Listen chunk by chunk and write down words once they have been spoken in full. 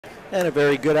And a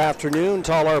very good afternoon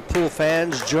to all our pool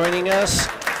fans joining us.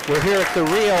 We're here at the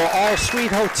Rio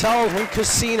All-Suite Hotel and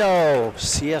Casino.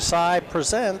 CSI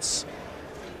presents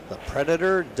the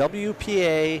Predator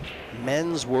WPA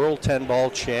Men's World 10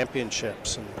 Ball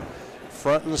Championships. And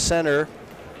front and center,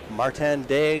 Martin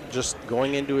Daigle just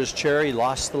going into his chair. He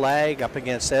lost the lag up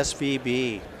against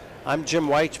SVB. I'm Jim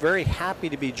White, very happy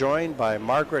to be joined by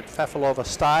Margaret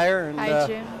Fefilova-Steyer. And, hi,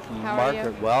 Jim. How Margaret,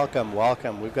 are you? welcome,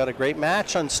 welcome. We've got a great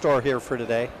match on store here for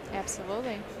today.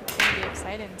 Absolutely. It's going to be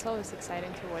exciting. It's always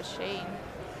exciting to watch Shane.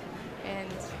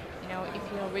 And, you know, if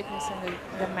you're witnessing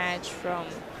the match from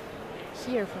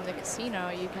here, from the casino,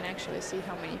 you can actually see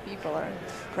how many people are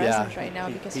present right now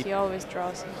because he always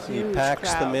draws a huge He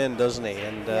packs crowd. them in, doesn't he?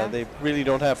 And they really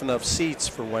don't have enough seats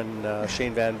for when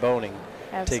Shane Van Boening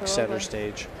takes center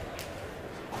stage.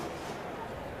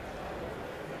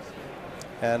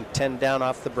 And 10 down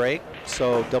off the break.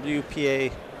 So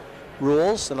WPA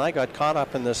rules, and I got caught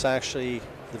up in this actually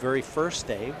the very first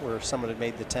day where someone had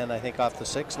made the 10, I think, off the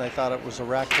 6, and I thought it was a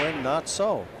rack win. Not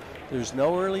so. There's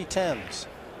no early 10s.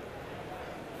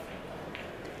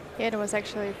 Yeah, it was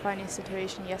actually a funny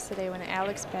situation yesterday when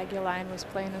Alex Baguline was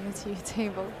playing on the TV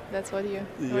table. That's what you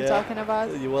were talking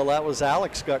about? Well, that was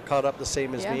Alex got caught up the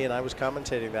same as me, and I was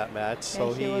commentating that match.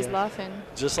 Yeah, so he was laughing.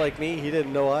 Just like me, he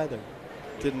didn't know either.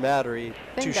 Didn't matter.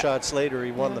 Two shots later,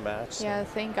 he won the match. So. Yeah,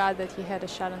 thank God that he had a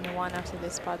shot on the one after they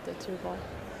spot the 2-ball,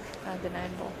 the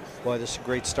 9-ball. Boy, this is a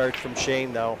great start from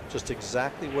Shane now. Just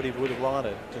exactly what he would have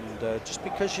wanted. And just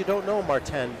because you don't know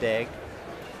Martin Daigle,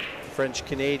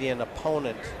 French-Canadian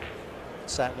opponent,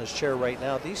 sat in his chair right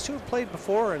now. These two have played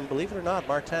before, and believe it or not,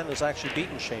 Martin has actually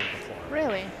beaten Shane before.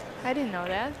 Really? I didn't know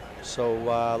that. So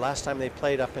last time they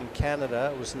played up in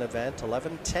Canada, it was an event,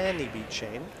 11-10 he beat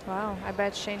Shane. Wow, I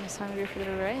bet Shane is hungry for the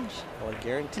revenge. Well, I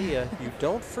guarantee you, you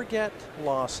don't forget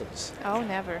losses. Oh,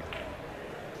 never.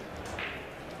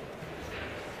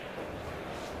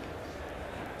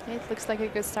 It looks like a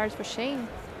good start for Shane.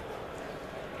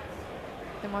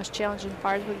 The most challenging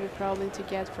part would be probably to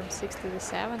get from 6 to the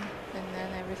 7, and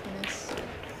then everything is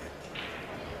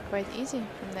quite easy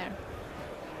from there.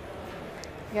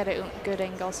 Got a good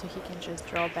angle so he can just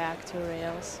draw back 2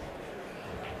 rails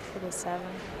for the 7.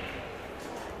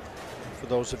 For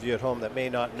those of you at home that may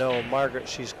not know, Margaret,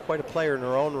 she's quite a player in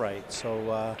her own right,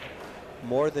 so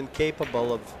more than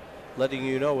capable of letting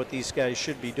you know what these guys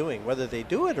should be doing. Whether they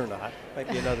do it or not might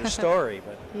be another story.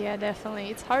 But yeah, definitely.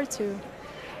 It's hard to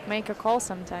make a call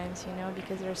sometimes, you know,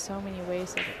 because there are so many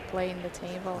ways of playing the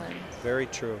table. And very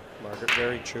true, Margaret,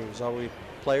 very true. As always,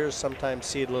 players sometimes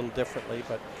see it a little differently,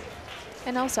 but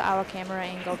and also our camera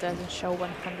angle doesn't show 100%,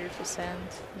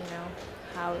 you know,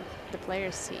 how the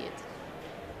players see it.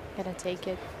 Gotta take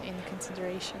it in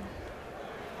consideration.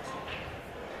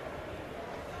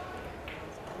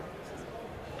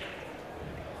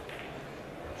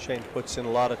 Shane puts in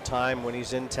a lot of time when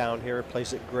he's in town here,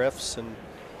 plays at Griff's, and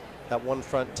that one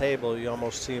front table, you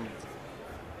almost see him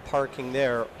parking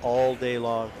there all day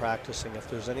long practicing. If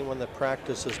there's anyone that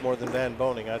practices more than Van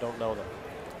Boening, I don't know them.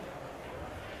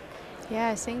 Yeah,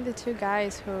 I think the two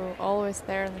guys who are always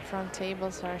there in the front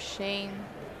tables are Shane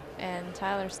and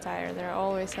Tyler Steyer. They're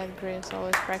always at Griff's,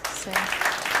 always practicing,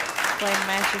 playing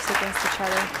matches against each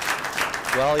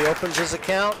other. Well, he opens his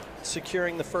account,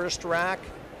 securing the first rack.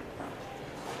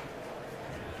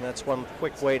 And that's one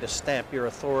quick way to stamp your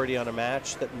authority on a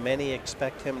match that many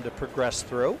expect him to progress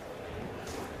through.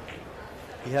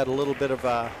 He had a little bit of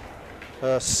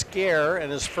a scare in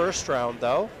his first round,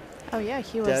 though. Oh, yeah,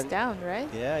 he was down, right?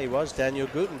 Yeah, he was. Daniel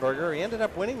Gutenberger. He ended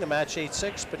up winning the match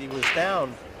 8-6, but he was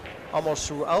down almost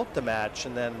throughout the match.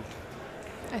 And then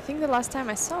I think the last time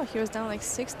I saw, he was down like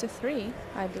 6-3,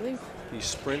 I believe. He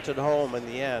sprinted home in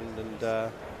the end,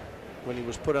 and when he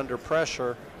was put under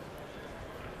pressure,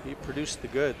 he produced the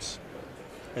goods,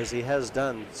 as he has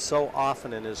done so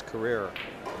often in his career.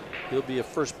 He'll be a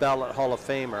first ballot Hall of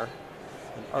Famer,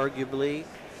 and arguably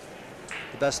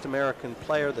the best American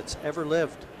player that's ever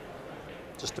lived.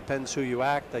 Just depends who you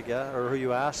act, I guess, or who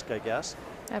you ask, I guess.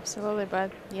 Absolutely,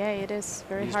 but yeah, it is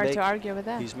very hard to argue with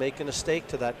that. He's making a stake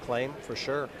to that claim, for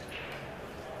sure.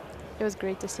 It was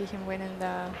great to see him win in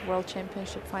the World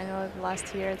Championship final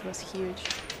last year. It was huge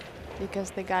because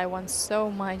the guy won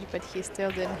so much, but he still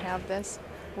didn't have this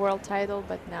world title,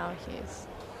 but now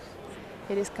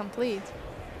it is complete.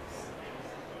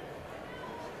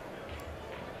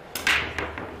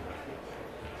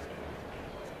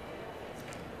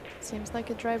 Seems like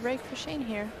a dry break for Shane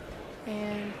here.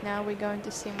 And now we're going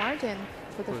to see Martin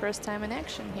for the first time in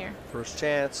action here. First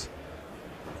chance.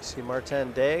 You see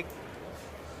Martin Daigle.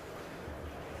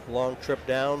 Long trip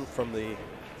down from the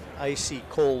icy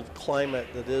cold climate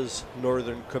that is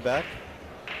northern Quebec.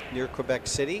 Near Quebec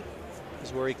City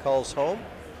is where he calls home.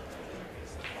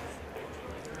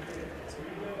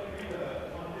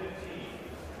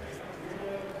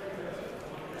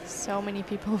 So many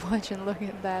people watching, look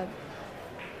at that.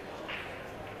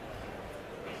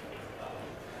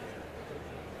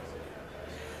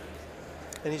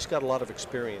 And he's got a lot of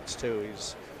experience too.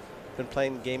 He's been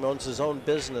playing the game, owns his own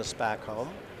business back home.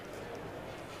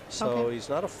 So he's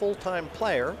not a full-time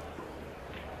player.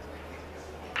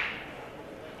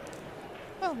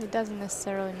 Well, it doesn't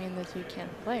necessarily mean that you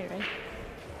can't play, right?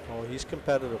 Oh, he's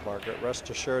competitive, Margaret. Rest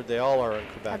assured, they all are in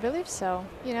Quebec. I believe so.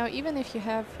 You know, even if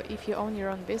you own your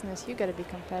own business, you got to be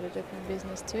competitive in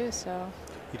business too. So.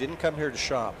 He didn't come here to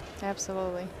shop.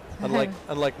 Absolutely.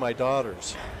 Unlike my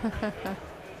daughters.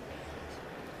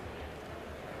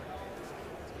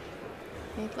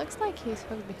 It looks like he's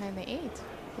hooked behind the 8.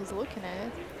 He's looking at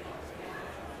it.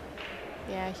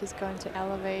 Yeah, he's going to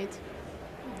elevate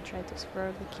and try to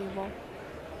swerve the cue ball.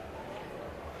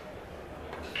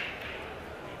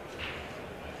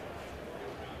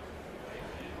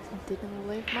 Didn't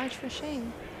leave much for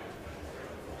Shane.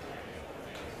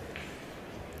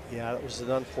 Yeah, that was an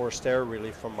unforced error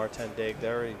really from Martin Daigle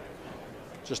there. He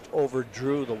just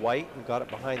overdrew the white and got it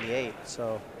behind the 8.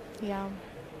 So yeah,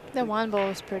 the 1 ball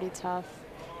was pretty tough.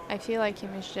 I feel like he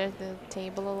misjudged the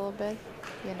table a little bit.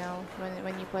 You know,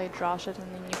 when you play draw shot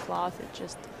and then you cloth, it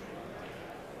just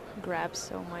grabs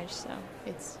so much, so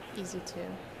it's easy to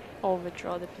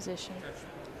overdraw the position.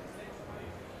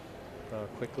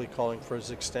 Quickly calling for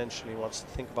his extension. He wants to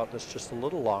think about this just a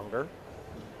little longer.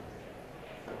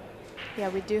 Yeah,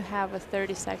 we do have a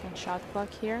 30-second shot clock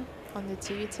here on the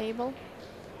TV table,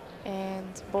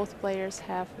 and both players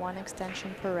have 1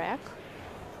 extension per rack.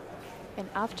 And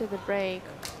after the break,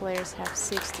 players have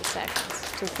 60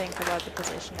 seconds to think about the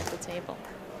position at the table.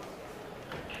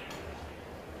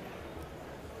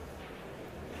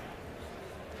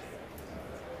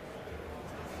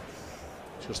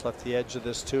 Just left the edge of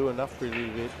this too, enough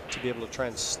really to be able to try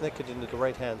and snick it into the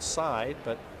right-hand side,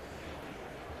 but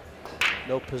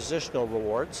no positional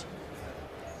rewards.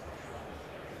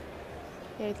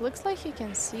 Yeah, it looks like he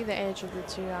can see the edge of the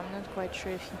 2. I'm not quite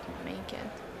sure if he can make it.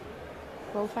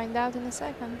 We'll find out in a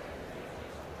second.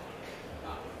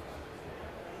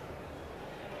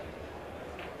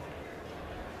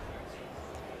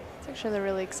 It's actually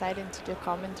really exciting to do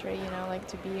commentary, you know, like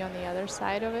to be on the other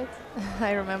side of it.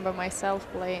 I remember myself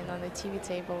playing on the TV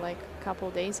table like a couple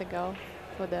days ago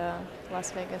for the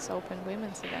Las Vegas Open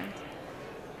women's event.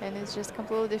 And it's just a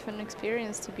completely different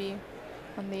experience to be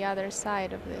on the other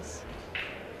side of this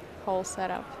whole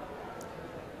setup.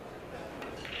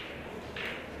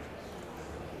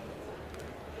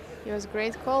 It was a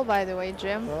great call, by the way,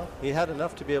 Jim. Well, he had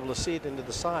enough to be able to see it into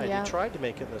the side. Yeah. He tried to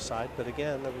make it in the side, but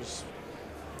again, there was...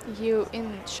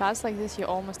 In shots like this, you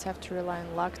almost have to rely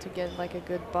on luck to get like a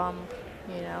good bump,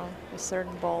 you know, with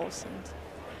certain balls. And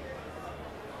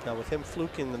now with him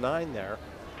fluking the 9 there,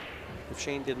 if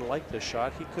Shane didn't like this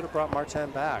shot, he could have brought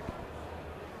Martin back.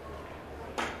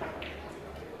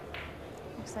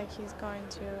 Looks like he's going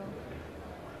to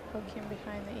hook him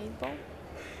behind the 8 ball.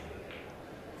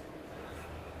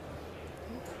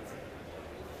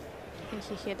 I think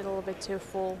he hit it a little bit too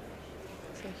full,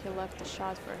 so he left the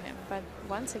shot for him. But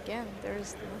once again,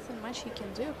 there's nothing much he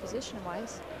can do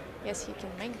position-wise. Yes, he can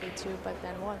make the 2, but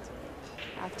then what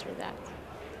after that?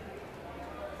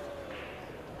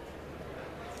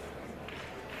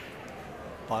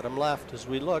 Bottom left as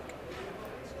we look.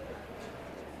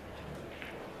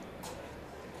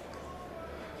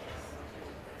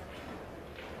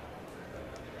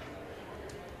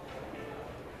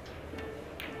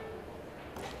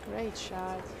 Great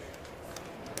shot.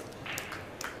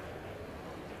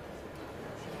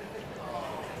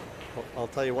 Well, I'll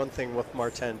tell you one thing with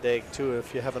Martin Daigle too,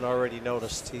 if you haven't already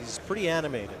noticed, he's pretty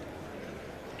animated.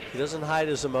 He doesn't hide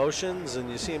his emotions,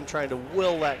 and you see him trying to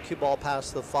will that cue ball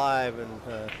past the 5,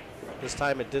 and this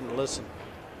time it didn't listen.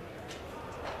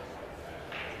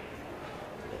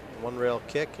 1 rail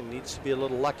kick and needs to be a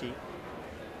little lucky.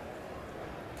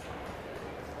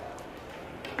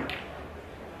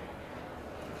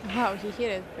 Wow, he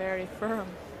hit it very firm.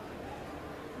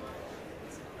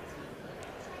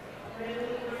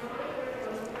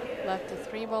 Left the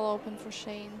 3 ball open for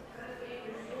Shane.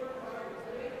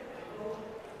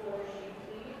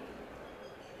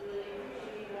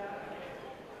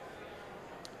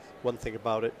 One thing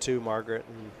about it too, Margaret,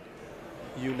 and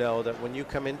you know that when you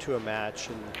come into a match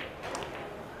and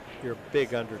you're a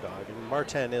big underdog, and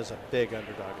Martin is a big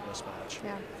underdog in this match.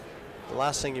 Yeah. The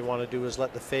last thing you want to do is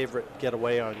let the favorite get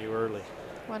away on you early.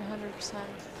 100%.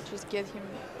 Just get him,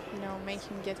 you know, make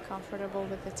him get comfortable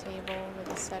with the table, with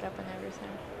the setup and everything.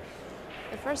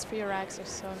 The first few racks are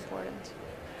so important.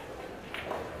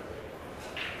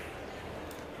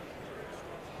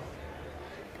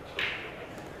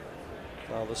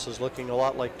 Well, this is looking a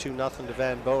lot like 2-0 to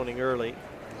Van Boening early.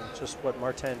 Just what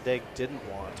Martin Daigle didn't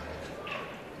want.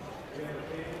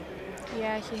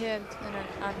 Yeah, he hit an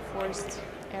unforced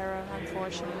error,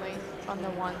 unfortunately, on the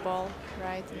one ball,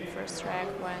 right, in the first rack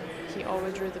when he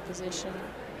overdrew the position.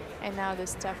 And now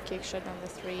this tough kick shot on the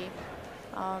 3.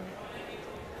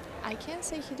 I can't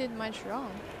say he did much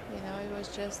wrong. You know, it was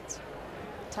just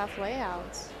tough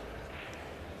layouts.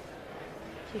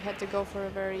 He had to go for a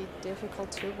very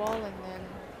difficult 2-ball and then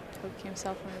hook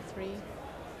himself on the 3.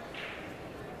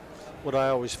 What I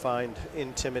always find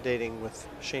intimidating with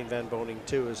Shane Van Boening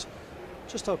too is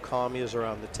just how calm he is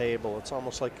around the table. It's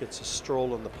almost like it's a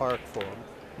stroll in the park for him.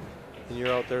 And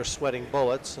you're out there sweating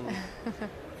bullets and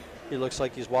he looks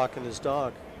like he's walking his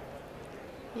dog.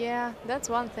 Yeah, that's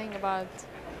one thing about,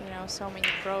 you know, so many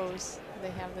pros.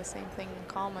 They have the same thing in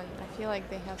common. I feel like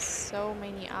they have so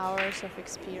many hours of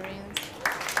experience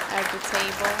at the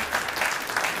table.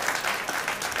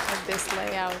 Like these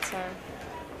layouts are.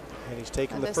 And he's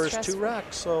taken the first stressful. 2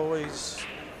 racks, so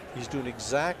he's doing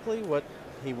exactly what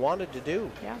he wanted to do.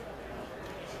 Yeah.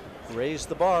 Raise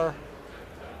the bar.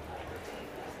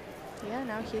 Yeah,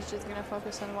 now he's just gonna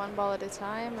focus on one ball at a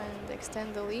time and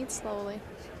extend the lead slowly.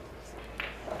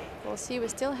 We'll see. We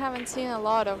still haven't seen a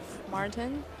lot of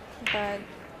Martin, but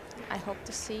I hope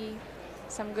to see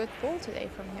some good pool today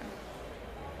from him.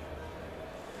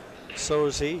 So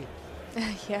is he.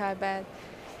 Yeah, I bet.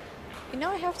 You know,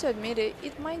 I have to admit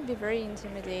it might be very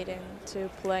intimidating to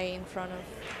play in front of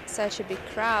such a big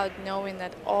crowd, knowing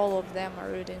that all of them are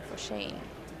rooting for Shane.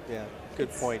 Yeah,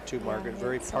 good point too, Margaret. Yeah,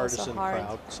 very it's partisan also hard.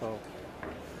 crowd. So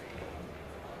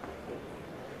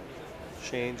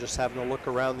Shane just having a look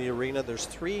around the arena. There's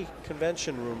 3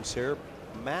 convention rooms here,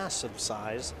 massive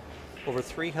size. Over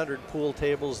 300 pool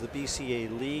tables. The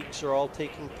BCA leagues are all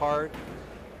taking part.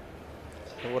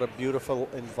 And what a beautiful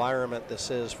environment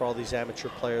this is for all these amateur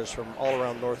players from all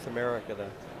around North America to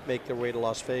make their way to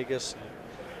Las Vegas.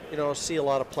 You know, see a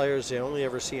lot of players they only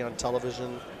ever see on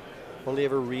television, only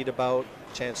ever read about,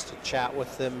 chance to chat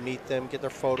with them, meet them, get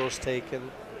their photos taken.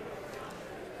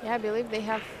 Yeah, I believe they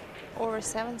have over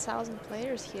 7,000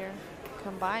 players here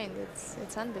combined.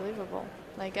 It's unbelievable.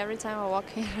 Like every time I walk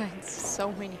in, it's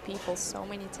so many people, so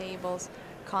many tables,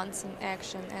 constant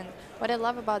action. And what I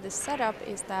love about this setup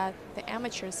is that the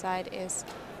amateur side is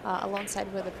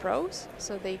alongside with the pros,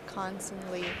 so they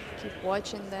constantly keep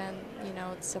watching them, you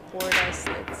know, support us.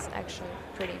 It's actually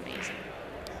pretty amazing.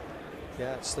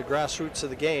 Yeah, it's the grassroots of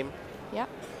the game. Yeah.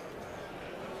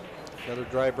 Another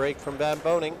dry break from Van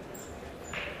Boening.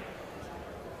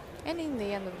 And in the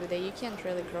end of the day, you can't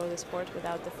really grow the sport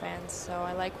without the fans. So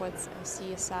I like what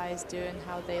CSI is doing,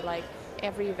 how they like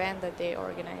every event that they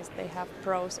organize, they have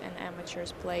pros and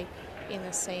amateurs play in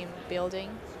the same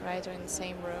building, right, or in the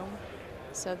same room.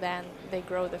 So then they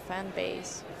grow the fan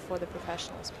base for the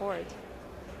professional sport.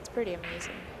 It's pretty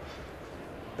amazing.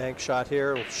 Bank shot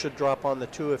here, should drop on the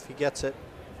 2 if he gets it.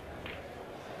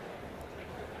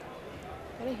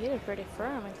 But he hit it pretty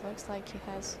firm. It looks like he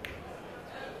has.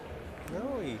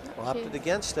 No, he opted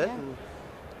against it. Yeah. And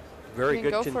very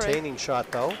good containing shot,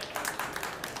 though.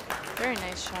 Very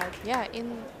nice shot. Yeah, in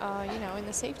you know, in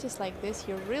the safeties like this,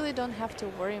 you really don't have to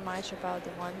worry much about the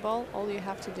 1 ball. All you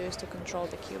have to do is to control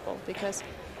the cue ball, because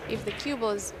if the cue ball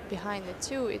is behind the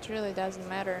 2, it really doesn't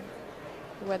matter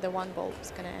where the 1 ball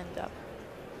is going to end up.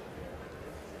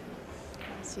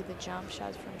 See the jump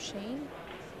shot from Shane.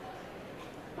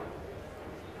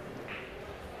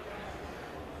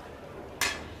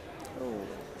 Oh.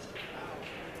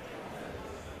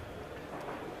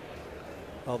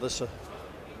 Well, this is a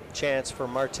chance for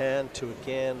Martin to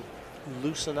again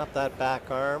loosen up that back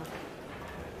arm.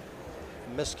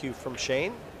 Miscue from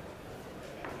Shane.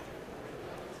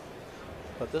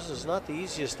 But this is not the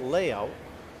easiest layout.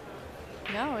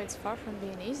 No, it's far from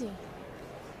being easy.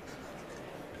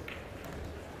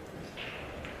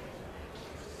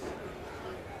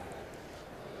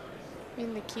 I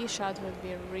mean, the key shot would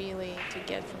be really to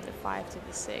get from the 5 to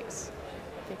the 6,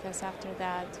 because after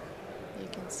that, you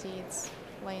can see it's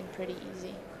laying pretty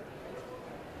easy.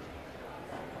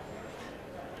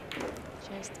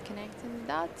 Just connecting the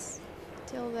dots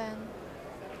till then.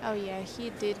 Oh yeah, he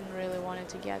didn't really want it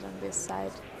to get on this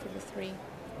side for the 3.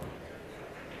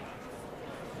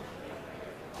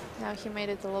 Now he made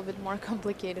it a little bit more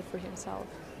complicated for himself.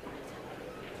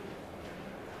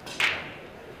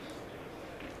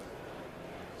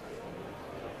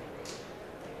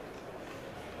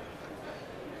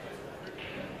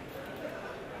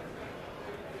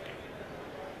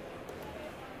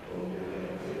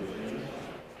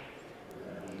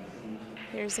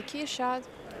 Here's the key shot.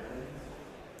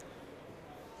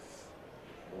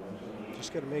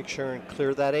 Just got to make sure and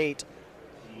clear that 8.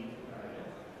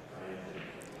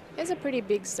 It's a pretty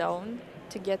big zone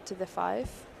to get to the 5.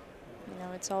 You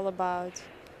know, it's all about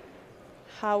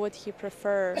how would he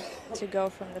prefer to go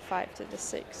from the 5 to the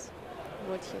 6.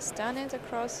 Would he stun it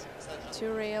across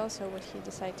 2 rails, or would he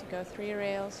decide to go 3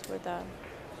 rails with a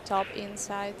top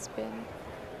inside spin?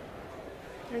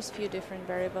 There's a few different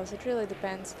variables. It really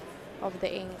depends of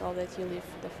the angle that you leave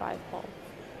for the 5 ball.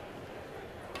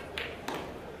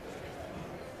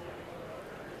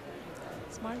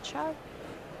 Smart shot.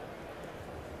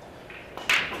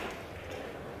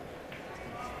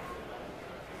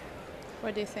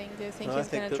 What do you think? Do you think he's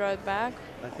going to draw it back?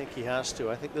 I think he has to.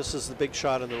 I think this is the big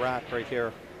shot in the rack right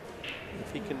here.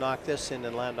 If he can knock this in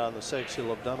and land on the 6, he'll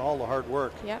have done all the hard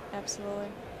work. Yep, absolutely.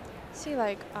 See,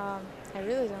 like, I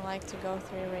really don't like to go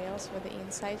 3 rails with the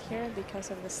inside here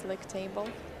because of the slick table.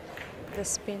 The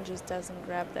spin just doesn't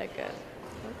grab that good.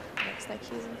 Oop, looks like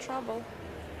he's in trouble.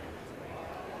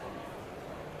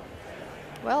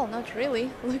 Well, not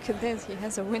really. Look at this. He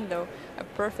has a window, a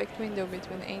perfect window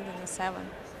between the 8 and the 7.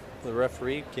 The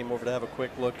referee came over to have a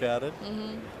quick look at it.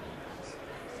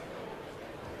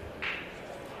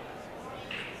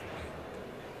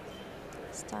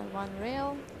 Stun 1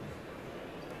 rail.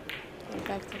 Go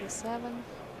back to the 7.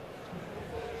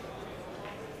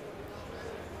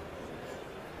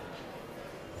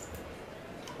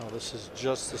 Oh, this is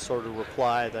just the sort of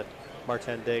reply that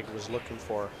Martin Daigle was looking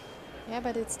for. Yeah,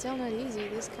 but it's still not easy.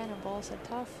 These kind of balls are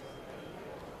tough.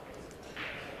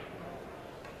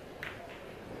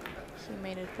 He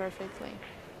made it perfectly.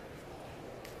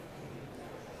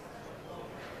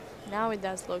 Now it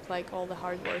does look like all the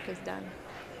hard work is done.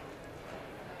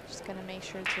 Just gonna make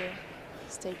sure to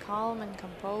stay calm and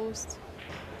composed.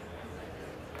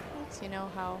 So you know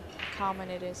how common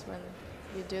it is when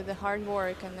you do the hard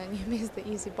work and then you miss the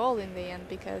easy ball in the end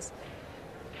because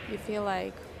you feel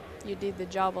like you did the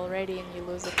job already and you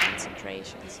lose the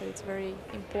concentration. So it's very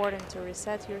important to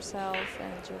reset yourself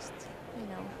and just, you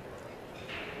know,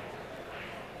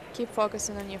 keep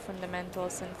focusing on your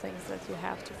fundamentals and things that you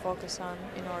have to focus on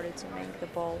in order to make the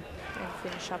ball and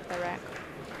finish up the rack.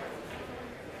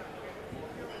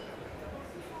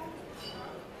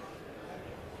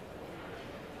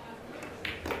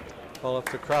 Well, if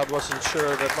the crowd wasn't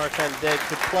sure that Martin Daigle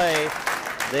could play,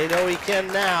 they know he can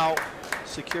now.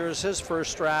 Secures his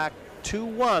first rack,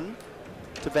 2-1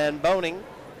 to Van BOENING.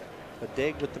 But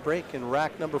Daigle with the break in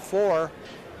rack number 4.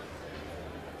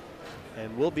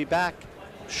 And we'll be back.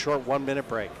 Short 1-minute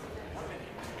break.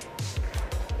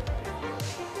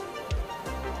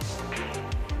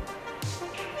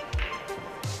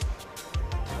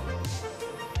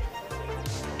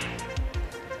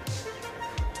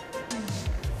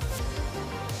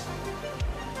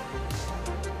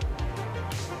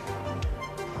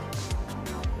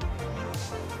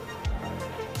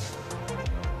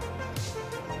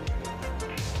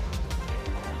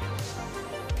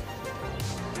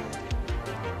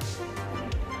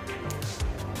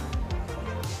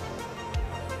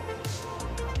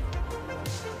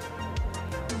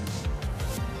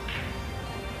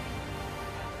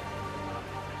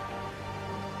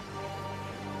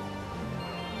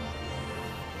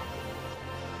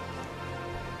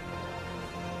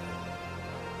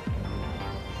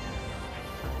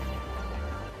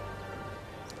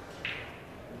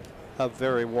 A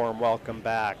very warm welcome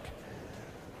back.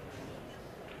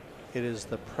 It is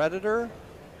the Predator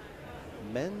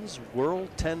Men's World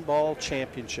 10 Ball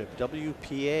Championship,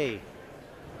 WPA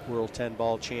World 10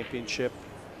 Ball Championship.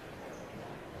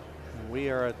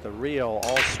 We are at the Rio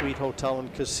All-Suite Hotel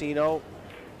and Casino.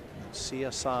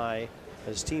 CSI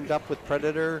has teamed up with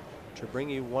Predator to bring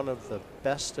you one of the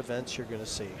best events you're going to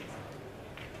see.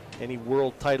 Any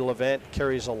world title event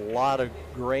carries a lot of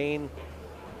grain.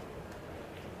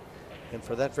 And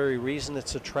for that very reason,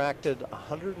 it's attracted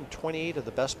 128 of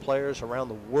the best players around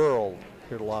the world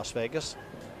here to Las Vegas.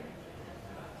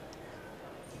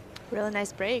 Really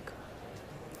nice break.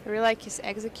 I really like his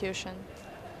execution.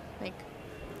 Like,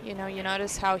 you know, you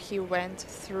notice how he went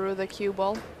through the cue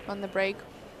ball on the break.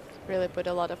 Really put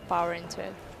a lot of power into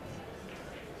it.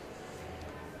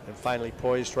 And finally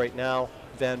poised right now,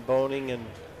 Van BOENING and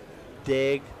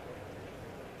Daigle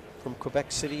from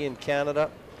Quebec City in Canada.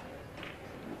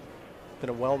 Been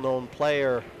a well-known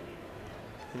player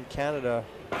in Canada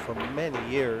for many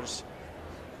years.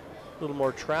 A little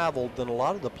more traveled than a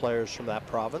lot of the players from that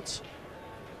province.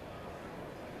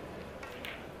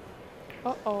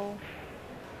 Uh-oh.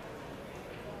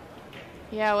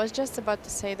 Yeah, I was just about to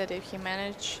say that if he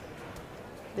managed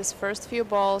This first few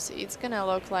balls, it's gonna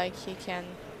look like he can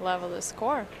level the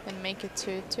score and make it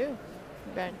 2-2.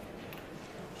 But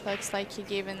looks like he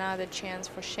gave another chance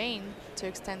for Shane to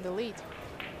extend the lead.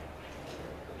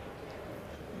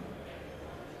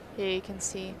 Here you can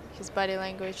see his body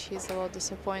language, he's a little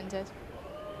disappointed.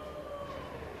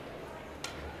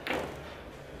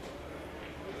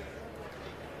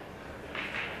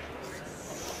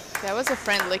 That was a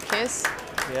friendly kiss.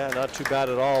 Yeah, not too bad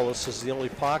at all. This is the only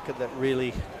pocket that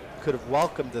really could have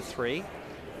welcomed the 3.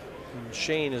 And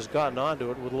Shane has gotten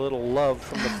onto it with a little love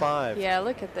from the 5. Yeah,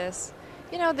 look at this.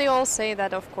 You know, they all say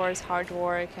that, of course, hard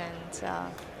work and,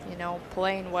 you know,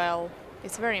 playing well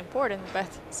is very important, but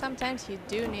sometimes you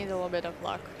do need a little bit of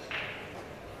luck.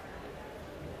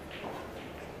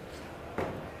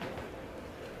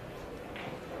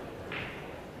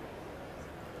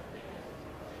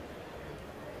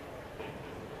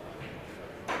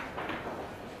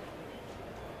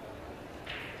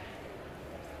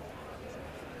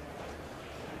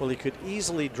 Well, he could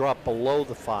easily drop below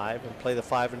the 5 and play the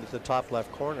 5 into the top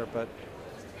left corner, but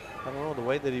I don't know, the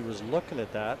way that he was looking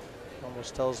at that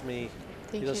almost tells me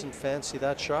he doesn't fancy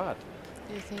that shot.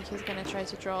 Do you think he's going to try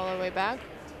to draw all the way back?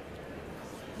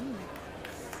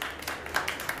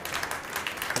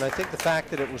 And I think the fact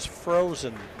that it was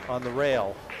frozen on the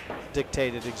rail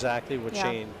dictated exactly what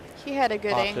Shane he had a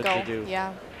good opted angle. to do.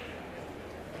 Yeah.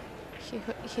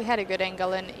 He had a good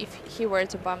angle, and if he were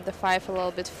to bump the 5 a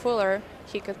little bit fuller,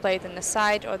 he could play it in the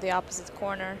side or the opposite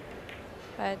corner.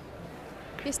 But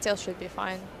he still should be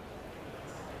fine.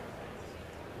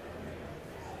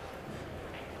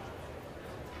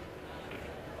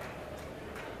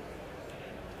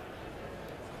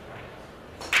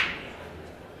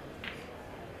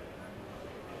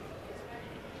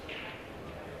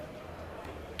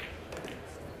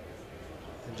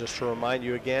 And just to remind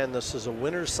you again, this is a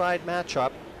winner's side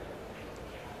matchup.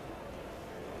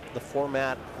 The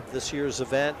format of this year's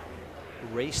event,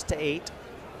 race to 8.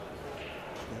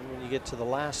 And when you get to the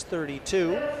last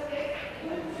 32,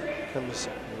 comes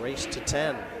race to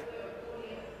 10.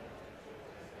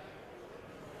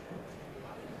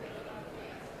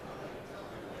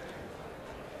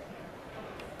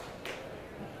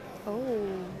 Oh,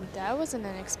 that was an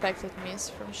unexpected miss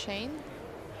from Shane.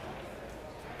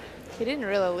 He didn't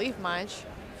really leave much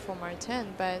for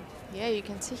Martin, but yeah, you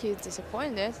can see he's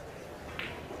disappointed.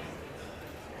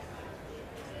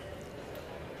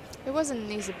 It wasn't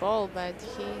an easy ball, but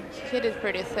he hit it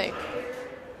pretty thick.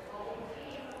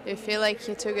 Do you feel like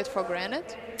he took it for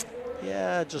granted?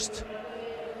 Yeah, just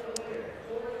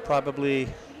probably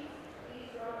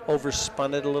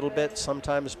overspun it a little bit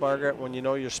sometimes, Margaret, when you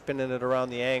know you're spinning it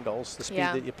around the angles, the speed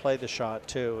that you play the shot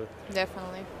too.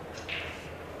 Definitely.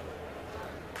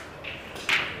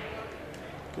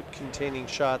 Good containing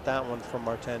shot, that one from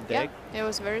Martin Daigle. Yeah, it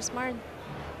was very smart.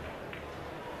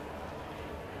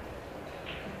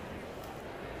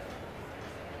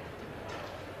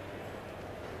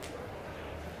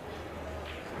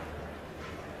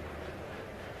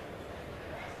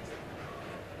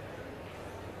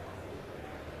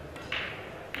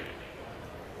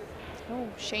 Oh,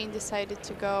 Shane decided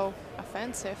to go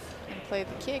offensive and play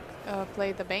the kick,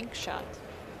 play the bank shot.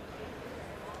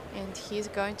 And he's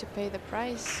going to pay the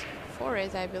price for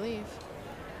it, I believe.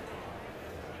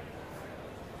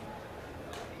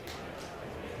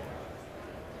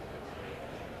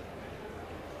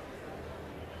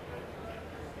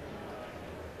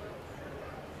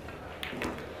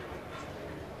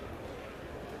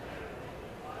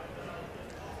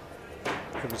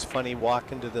 It was funny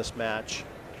walking to this match.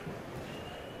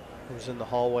 I was in the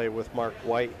hallway with Mark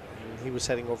White. He was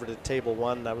heading over to table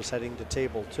 1. I was heading to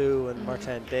table 2, and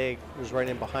Martin Daigle was right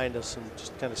in behind us and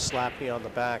just kind of slapped me on the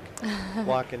back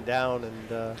walking down.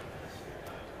 And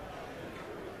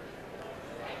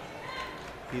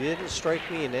he didn't strike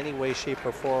me in any way, shape,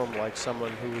 or form like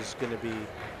someone who was going to be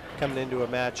coming into a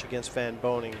match against Van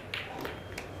Boening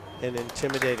and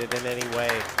intimidated in any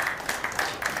way.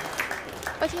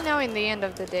 But you know, in the end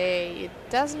of the day, it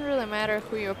doesn't really matter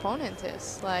who your opponent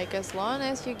is. Like, as long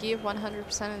as you give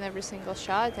 100% in every single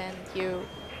shot, and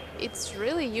it's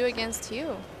really you against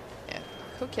you. Yeah.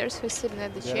 Who cares who's sitting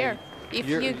at the chair? If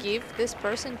you give this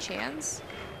person chance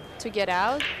to get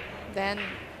out, then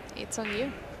it's on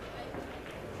you.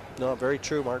 No, very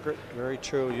true, Margaret. Very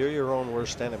true. You're your own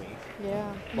worst enemy.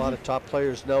 Yeah. A lot of top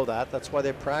players know that. That's why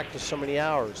they practice so many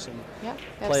hours and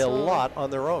play absolutely. a lot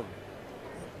on their own.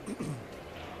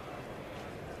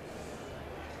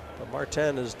 But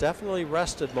Martin has definitely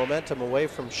wrested momentum away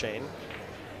from Shane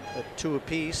at 2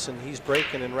 apiece, and he's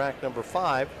breaking in rack number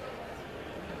 5.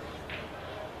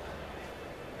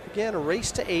 Again, a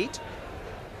race to 8.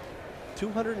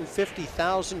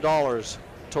 $250,000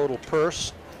 total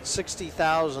purse,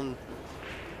 60,000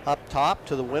 up top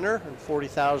to the winner and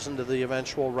 40,000 to the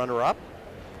eventual runner-up.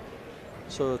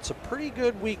 So it's a pretty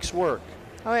good week's work.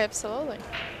 Oh, absolutely.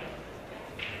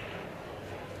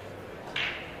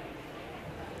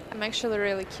 I'm actually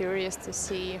really curious to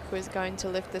see who is going to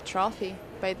lift the trophy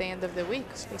by the end of the week,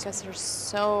 because there's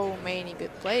so many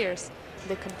good players.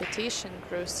 The competition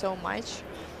grew so much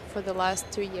for the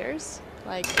last 2 years.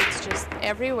 Like, it's just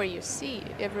everywhere you see,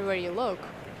 everywhere you look,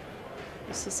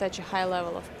 you see such a high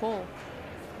level of pool.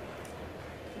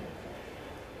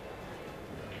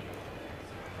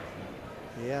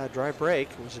 Yeah, dry break.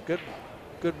 It was a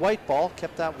good white ball.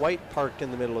 Kept that white parked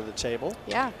in the middle of the table.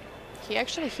 Yeah, he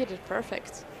actually hit it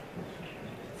perfect.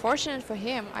 Fortunate for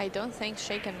him, I don't think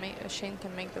Shane can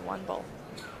make the one ball.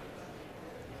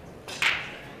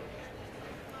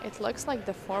 It looks like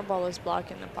the 4 ball is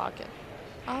blocking the pocket.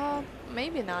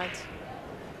 Maybe not.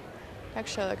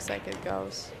 Actually looks like it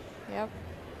goes. Yep.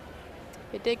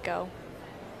 It did go.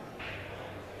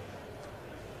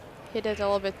 Hit it a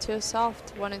little bit too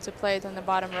soft. Wanted to play it on the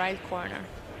bottom right corner.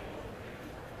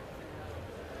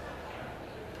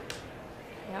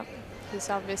 Yep. He's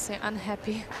obviously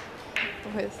unhappy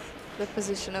with the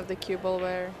position of the cue ball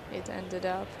where it ended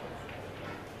up.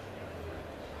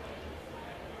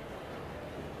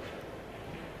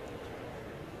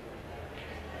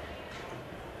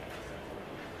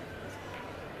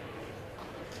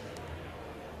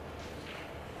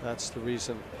 That's the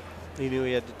reason he knew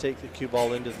he had to take the cue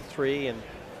ball into the 3, and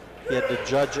he had to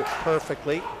judge it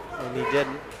perfectly, and he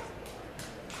didn't.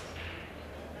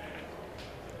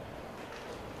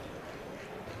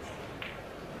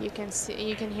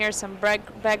 You can hear some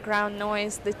background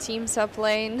noise. The teams are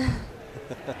playing.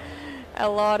 A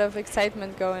lot of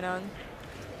excitement going on.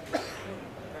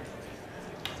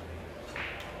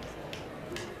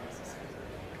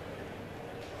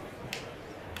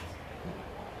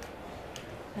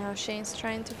 Now Shane's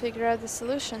trying to figure out the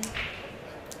solution.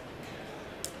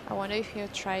 I wonder if he'll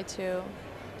try to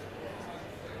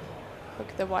hook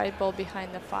the white ball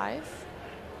behind the 5.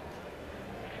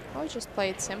 Or just play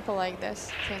it simple like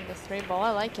this. In the 3 ball.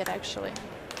 I like it actually.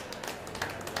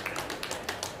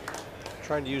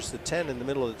 Trying to use the 10 in the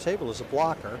middle of the table as a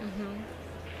blocker.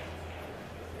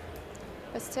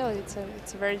 But still, it's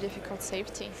a very difficult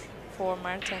safety for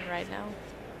Martin right now.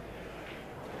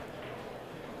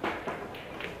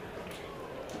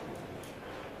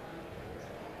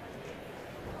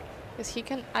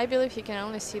 Because I believe he can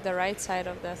only see the right side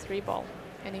of the 3 ball.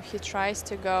 And if he tries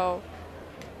to go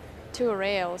 2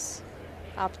 rails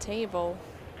up table,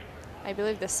 I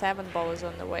believe the 7 ball is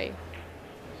on the way.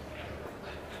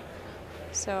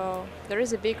 So there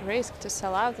is a big risk to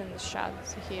sell out in the shot.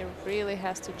 So he really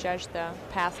has to judge the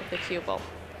path of the cue ball.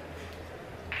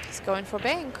 He's going for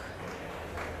bank.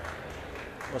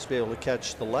 Must be able to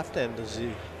catch the left end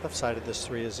left side of this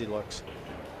 3 as he looks.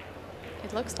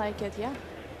 It looks like it, yeah.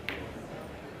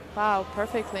 Wow,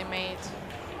 perfectly made.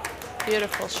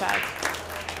 Beautiful shot.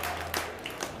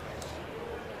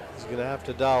 He's going to have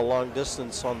to dial long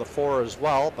distance on the 4 as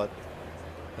well, but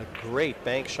a great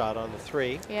bank shot on the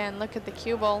 3. Yeah, and look at the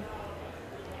cue ball.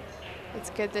 It's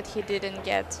good that he didn't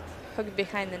get hooked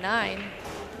behind the 9.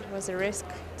 It was a risk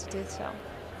to do so.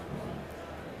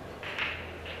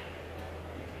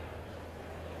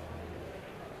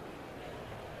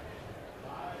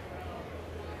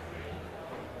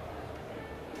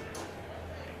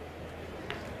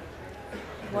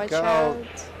 Watch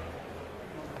out.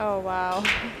 Oh, wow.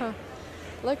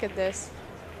 Look at this.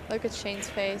 Look at Shane's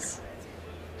face.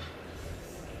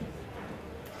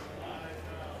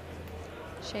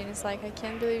 Shane is like, I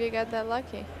can't believe you got that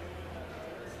lucky.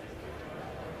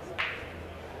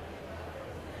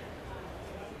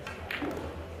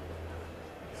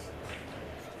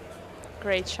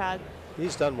 Great shot.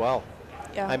 He's done well.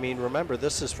 Yeah. I mean, remember,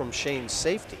 this is from Shane's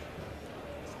safety.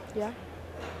 Yeah.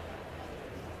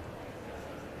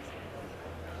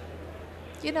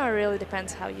 You know, it really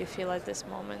depends how you feel at this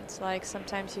moment. Like,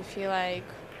 sometimes you feel like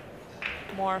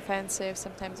more offensive.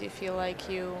 Sometimes you feel like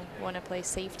you want to play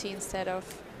safety instead of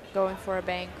going for a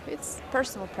bank. It's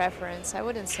personal preference. I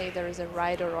wouldn't say there is a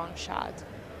right or wrong shot.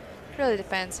 It really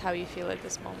depends how you feel at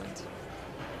this moment.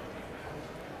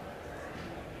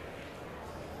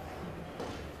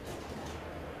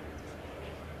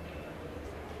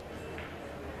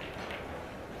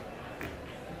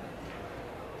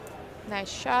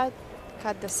 Nice shot.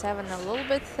 Cut the 7 a little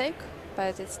bit thick,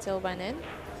 but it still went in.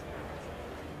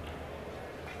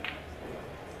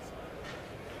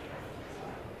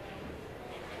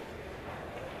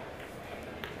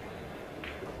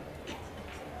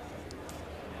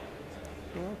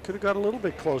 Well, could have got a little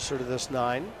bit closer to this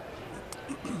 9.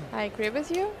 I agree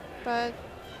with you, but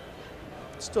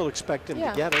still expect him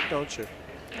to get it, don't you?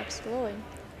 Absolutely.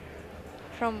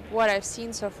 From what I've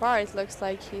seen so far, it looks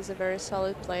like he's a very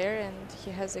solid player and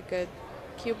he has a good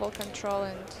cue ball control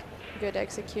and good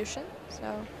execution.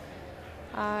 So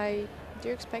I do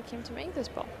expect him to make this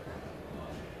ball.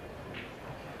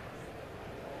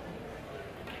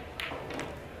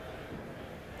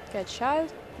 Good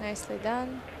shot, nicely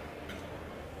done.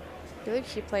 I believe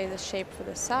he played the shape for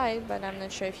the side, but I'm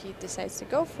not sure if he decides to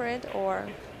go for it or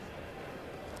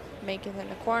make it in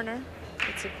the corner.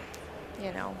 It's a,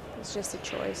 you know, it's just a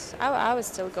choice. I would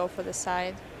still go for the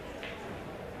side.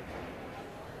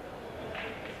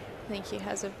 I think he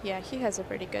has a, he has a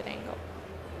pretty good angle.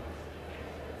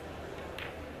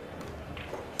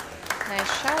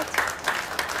 Nice shot.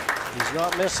 He's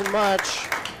not missing much.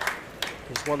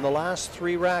 He's won the last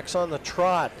 3 racks on the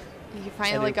trot. He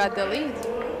finally got the lead.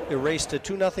 Erased a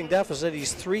 2-0 deficit.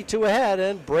 He's 3-2 ahead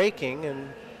and breaking. And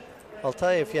I'll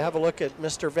tell you, if you have a look at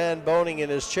Mr. Van Boening in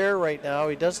his chair right now,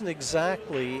 he doesn't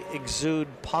exactly exude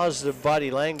positive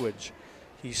body language.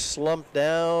 He's slumped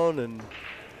down, and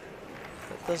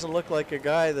it doesn't look like a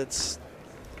guy that's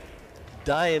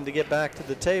dying to get back to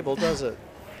the table, does it?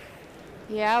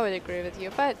 Yeah, I would agree with you.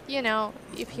 But, you know,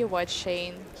 if you watch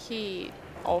Shane, he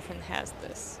often has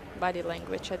this body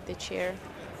language at the chair.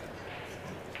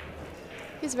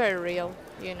 He's very real,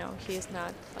 you know, he's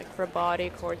not like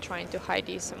robotic or trying to hide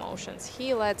his emotions.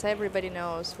 He lets everybody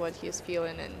knows what he's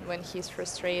feeling and when he's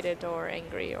frustrated or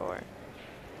angry or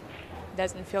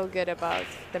doesn't feel good about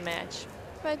the match.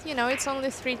 But, you know, it's only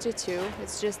 3-2.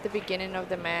 It's just the beginning of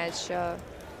the match.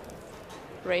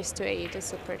 Race to 8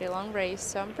 is a pretty long race,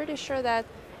 so I'm pretty sure that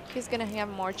he's going to have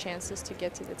more chances to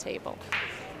get to the table.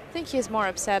 I think he's more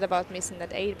upset about missing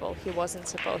that 8 ball he wasn't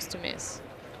supposed to miss.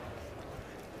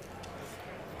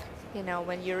 You know,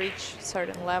 when you reach a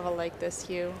certain level like this,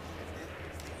 you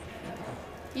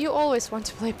always want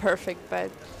to play perfect, but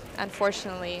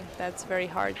unfortunately, that's very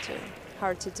hard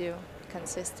to do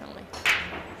consistently.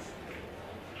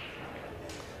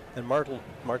 And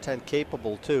Martin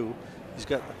capable too. He's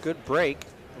got a good break.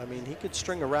 I mean, he could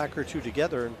string a rack or 2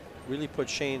 together and really put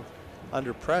Shane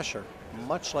under pressure,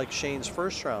 much like Shane's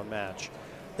first round match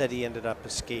that he ended up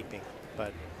escaping.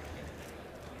 But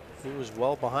he was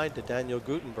well behind to Daniel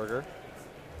Gutenberger.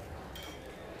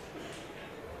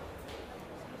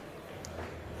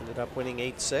 Ended up winning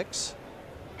 8-6.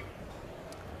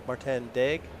 Martin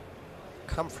Daigle,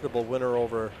 comfortable winner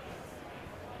over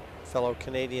fellow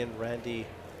Canadian Randy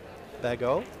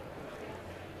Bagot.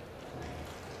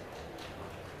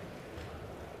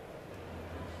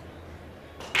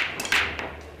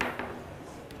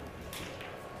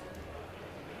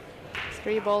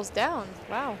 Three balls down.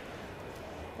 Wow.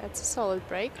 That's a solid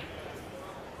break.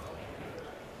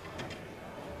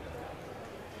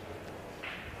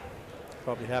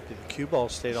 Probably happy the cue ball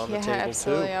stayed on the table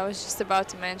absolutely. too. I was just about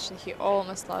to mention he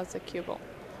almost lost the cue ball.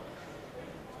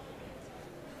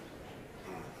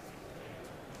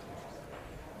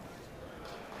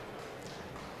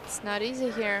 It's not easy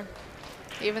here,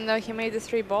 even though he made the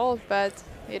 3 balls, but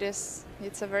it's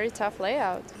a very tough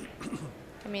layout.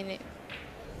 I mean,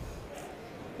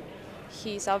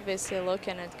 he's obviously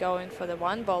looking at going for the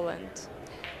 1 ball and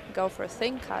go for a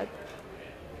thin cut.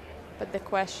 But the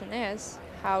question is,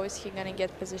 how is he going to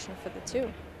get position for the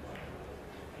 2?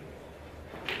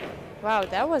 Wow,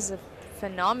 that was a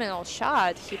phenomenal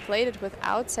shot. He played it with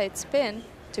outside spin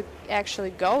to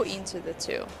actually go into the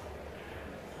 2.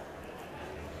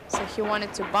 So he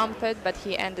wanted to bump it, but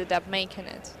he ended up making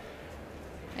it.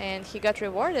 And he got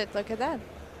rewarded. Look at that.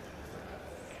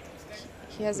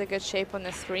 He has a good shape on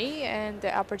the 3 and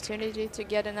the opportunity to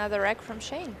get another rack from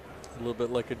Shane. A little bit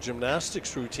like a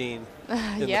gymnastics routine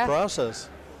in yeah. the process.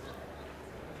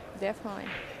 Definitely.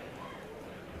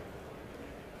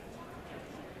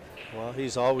 Well,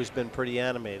 he's always been pretty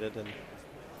animated and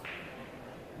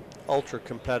ultra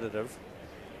competitive.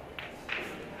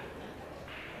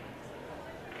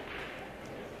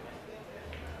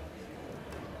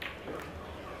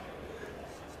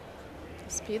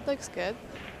 Speed looks good.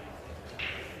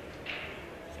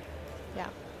 Yeah,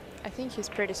 I think he's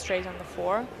pretty straight on the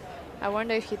 4. I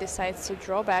wonder if he decides to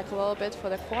draw back a little bit for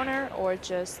the corner or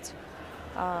just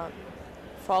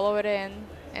follow it in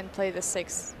and play the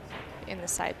 6 in the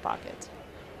side pocket.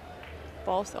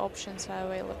 Both options are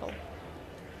available.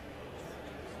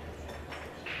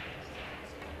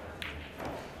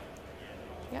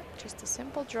 Yeah, just a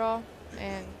simple draw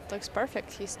and looks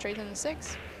perfect. He's straight on the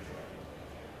 6.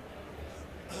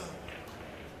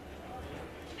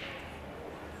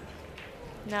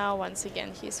 Now, once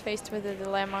again, he's faced with a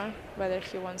dilemma, whether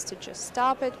he wants to just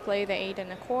stop it, play the 8 in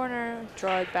the corner,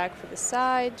 draw it back for the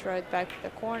side, draw it back to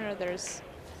the corner. There's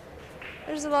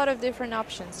a lot of different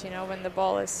options, you know, when the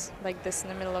ball is like this in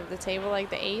the middle of the table, like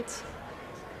the 8. It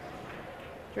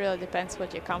really depends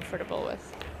what you're comfortable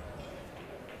with.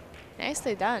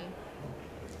 Nicely done.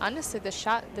 Honestly, the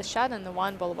shot on the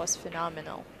 1 ball was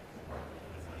phenomenal.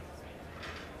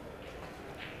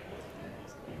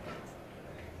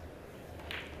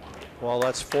 Well,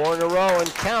 that's 4 in a row and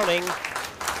counting.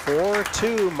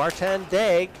 4-2, Martin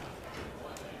Daigle.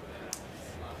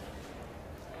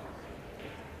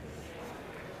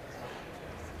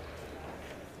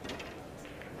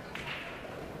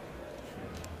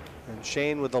 And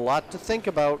Shane with a lot to think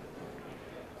about.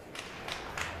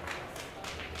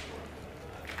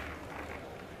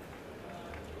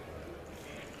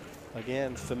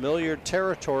 Again, familiar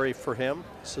territory for him.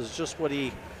 This is just what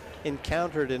he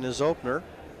encountered in his opener.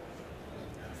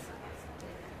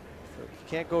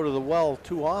 Can't go to the well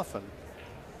too often.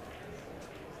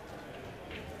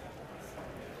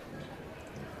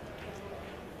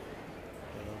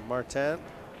 Martin,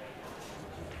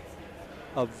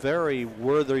 a very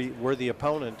worthy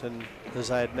opponent, and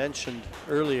as I had mentioned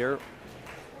earlier,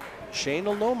 Shane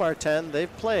will know Martin.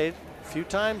 They've played a few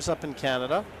times up in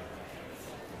Canada.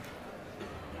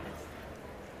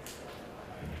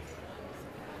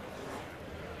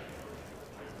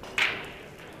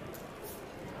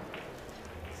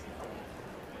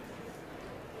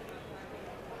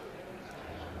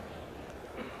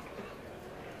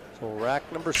 So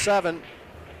rack number 7.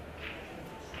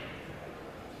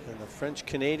 And the French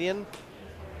Canadian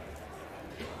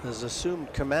has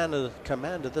assumed command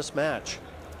of this match.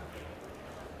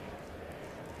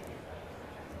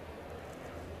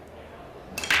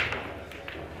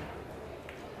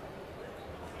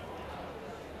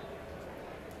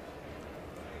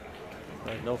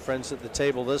 Right, no friends at the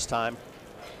table this time.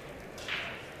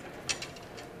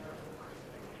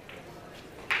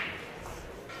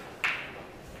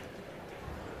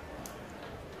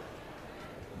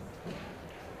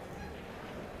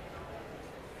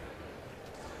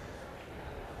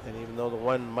 And even though the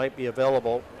 1 might be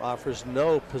available, offers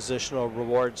no positional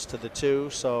rewards to the 2,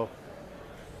 so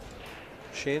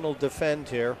Shane will defend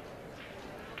here.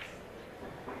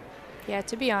 Yeah,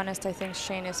 to be honest, I think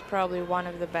Shane is probably one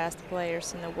of the best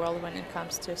players in the world when it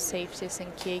comes to safeties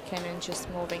and kicking and just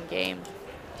moving game.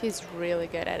 He's really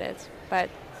good at it. But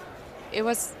it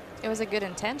was a good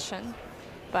intention,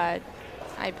 but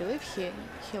I believe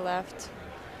he left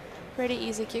pretty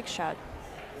easy kick shot.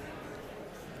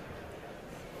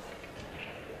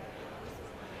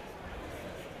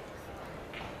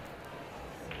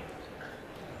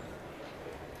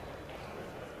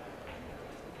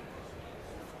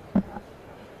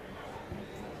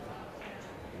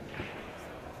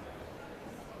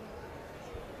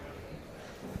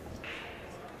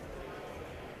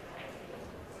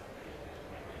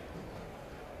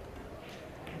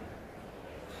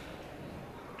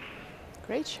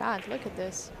 Great shot, look at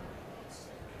this.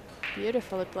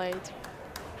 Beautifully played.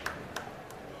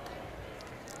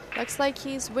 Looks like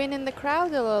he's winning the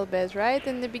crowd a little bit, right?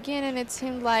 In the beginning it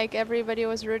seemed like everybody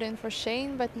was rooting for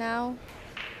Shane, but now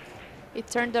it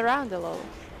turned around a little.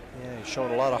 Yeah, he's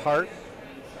showing a lot of heart,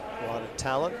 a lot of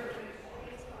talent.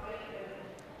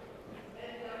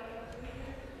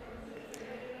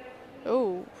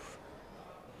 Oh.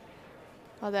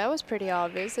 Well, that was pretty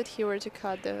obvious that he were to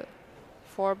cut the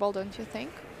 4 ball, don't you think?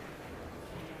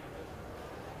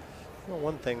 Well,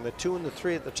 one thing, the 2 and the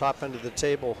 3 at the top end of the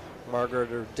table,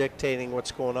 Margaret, are dictating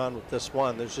what's going on with this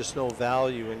 1. There's just no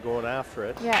value in going after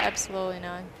it. Yeah, absolutely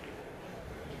not.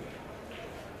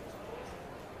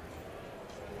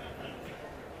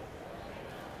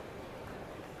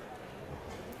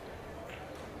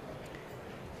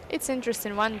 It's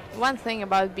interesting. One thing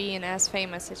about being as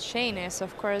famous as Shane is,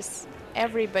 of course,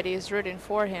 everybody is rooting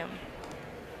for him.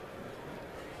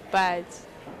 But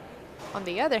on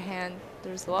the other hand,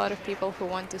 there's a lot of people who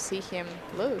want to see him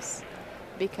lose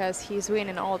because he's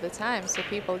winning all the time. So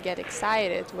people get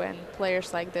excited when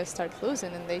players like this start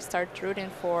losing and they start rooting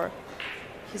for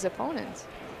his opponent.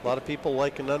 A lot of people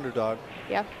like an underdog.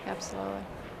 Yep, absolutely.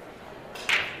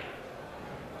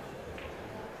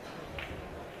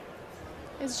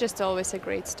 It's just always a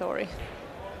great story.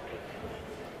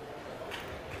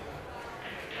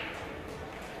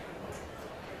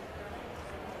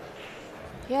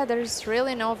 Yeah, there's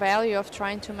really no value of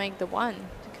trying to make the 1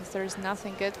 because there's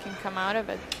nothing good can come out of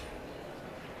it.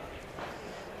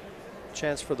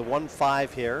 Chance for the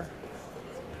 1-5 here.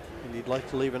 And you'd like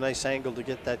to leave a nice angle to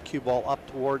get that cue ball up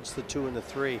towards the 2 and the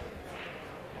 3.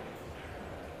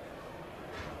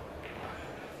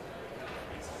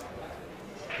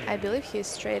 I believe he's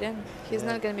straight in. He's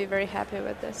not going to be very happy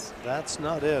with this. That's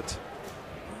not it.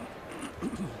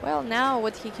 Well, now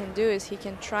what he can do is he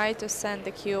can try to send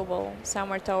the cue ball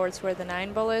somewhere towards where the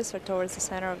 9 ball is or towards the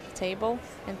center of the table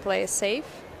and play a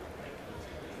safe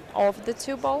off the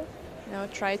 2 ball. Now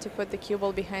try to put the cue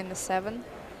ball behind the 7.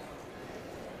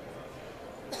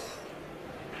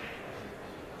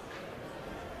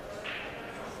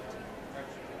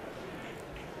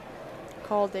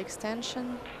 Call the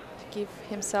extension to give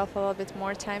himself a little bit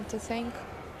more time to think.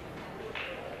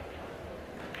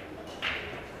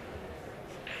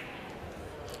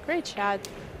 Great shot.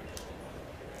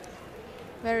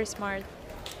 Very smart.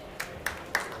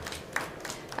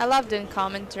 I love doing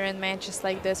commentary in matches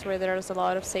like this where there's a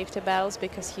lot of safety battles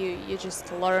because you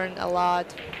just learn a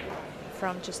lot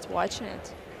from just watching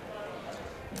it.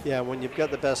 Yeah, when you've got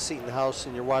the best seat in the house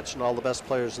and you're watching all the best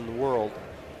players in the world,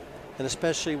 and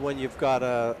especially when you've got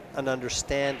an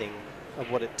understanding of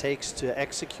what it takes to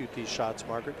execute these shots,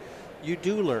 Margaret, you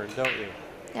do learn, don't you?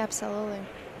 Absolutely.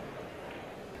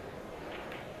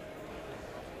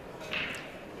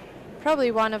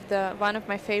 Probably one of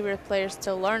my favorite players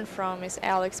to learn from is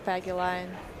Alex Pagulayan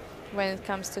when it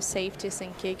comes to safeties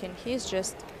and kicking. He's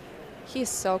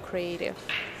so creative.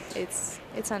 It's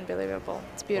unbelievable.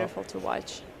 It's beautiful to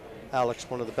watch. Alex,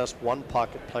 one of the best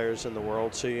one-pocket players in the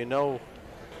world, so you know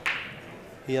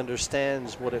he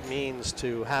understands what it means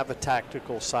to have a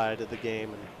tactical side of the game,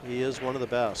 and he is one of the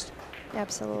best.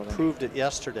 Absolutely. He proved it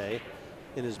yesterday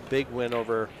in his big win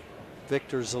over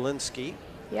Victor Zielinski.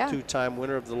 Yeah. Two-time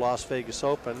winner of the Las Vegas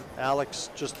Open. Alex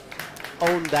just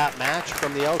owned that match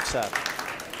from the outset.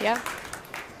 Yeah.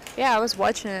 Yeah, I was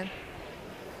watching it.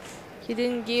 He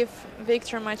didn't give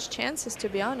Victor much chances, to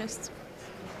be honest.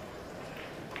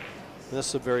 And this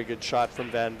is a very good shot from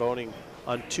Van Boening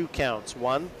on 2 counts.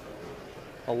 1,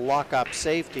 a lock-up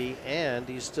safety, and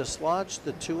he's dislodged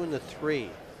the 2 and the 3.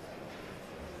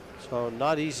 So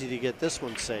not easy to get this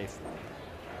one safe.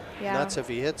 Yeah. And that's if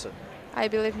he hits it. I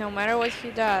believe no matter what he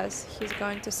does, he's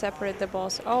going to separate the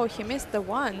balls. Oh, he missed the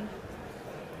 1.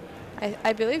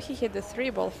 I believe he hit the 3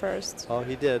 ball first. Oh,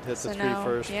 he did hit the 3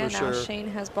 first, yeah, for now sure. Shane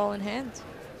has ball in hand.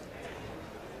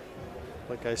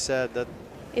 Like I said, that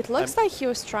it looks like he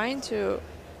was trying to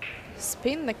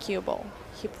spin the cue ball.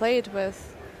 He played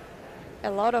with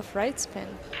a lot of right spin.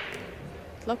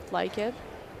 It looked like it.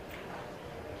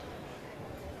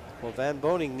 Well, Van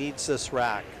Boening needs this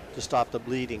rack to stop the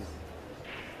bleeding.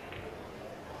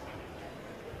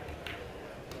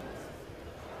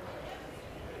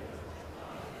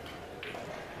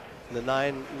 The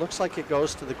 9 looks like it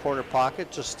goes to the corner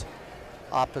pocket, just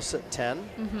opposite 10.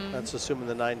 Mm-hmm. That's assuming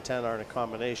the 9-10 aren't a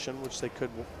combination, which they could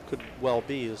well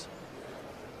be. As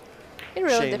it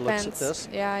really Shane depends. looks at this.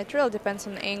 Yeah, it really depends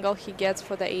on the angle he gets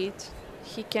for the 8.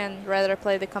 He can rather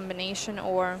play the combination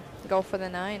or go for the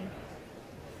 9.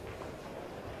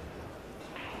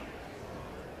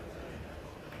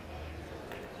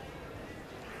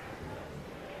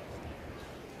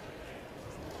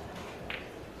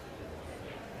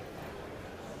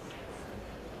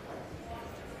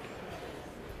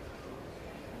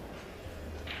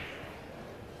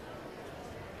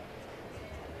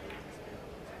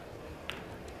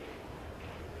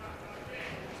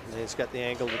 And he's got the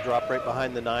angle to drop right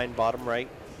behind the 9, bottom right.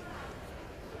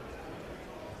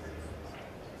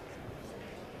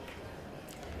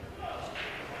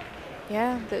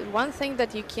 Yeah, the one thing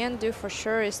that you can't do for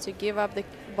sure is to give up the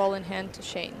ball in hand to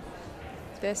Shane.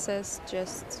 This is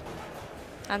just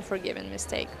unforgiving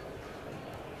mistake.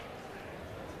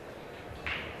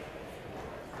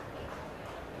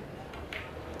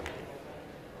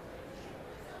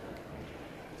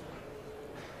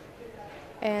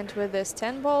 And with this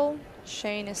 10 ball,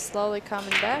 Shane is slowly coming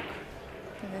back,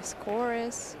 and the score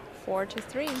is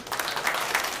 4-3.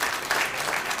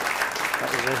 That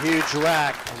was a huge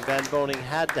rack, and Van Boening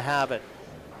had to have it.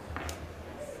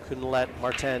 Couldn't let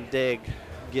Martin Daigle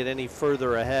get any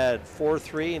further ahead.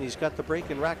 4-3, and he's got the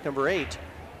break in rack number 8.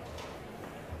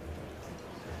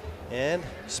 And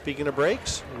speaking of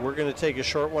breaks, we're going to take a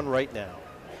short one right now.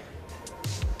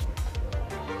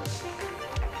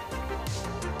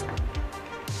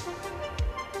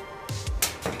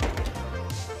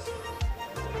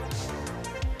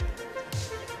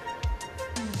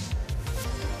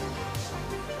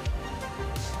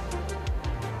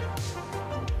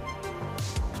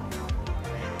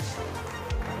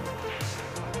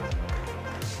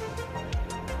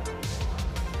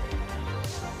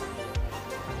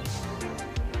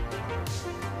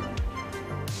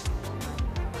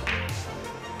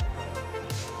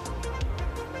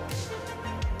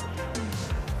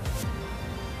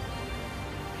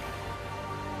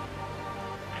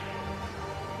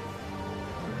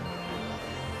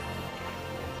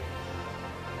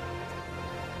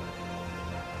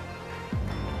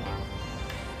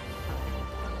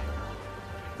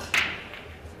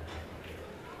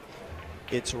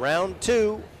 It's round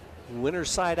 2. Winner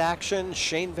side action,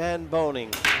 Shane Van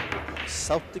Boening,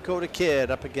 South Dakota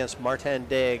kid, up against Martin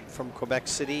Daigle from Quebec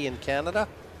City in Canada.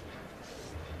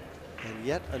 And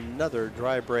yet another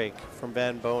dry break from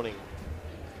Van Boening.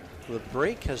 The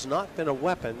break has not been a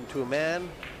weapon to a man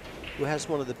who has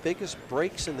one of the biggest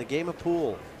breaks in the game of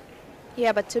pool.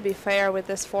 Yeah, but to be fair, with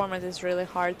this format, it's really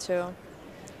hard to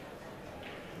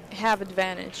have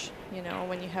advantage, you know,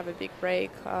 when you have a big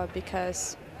break,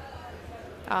 because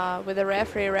with the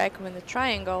referee recommend the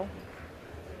triangle,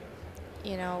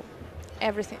 you know,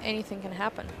 anything can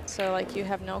happen. So like you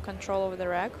have no control over the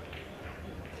rack,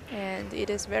 and it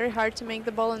is very hard to make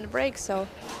the ball in the break. So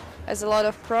as a lot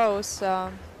of pros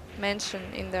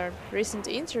mentioned in their recent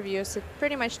interviews, it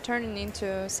pretty much turned into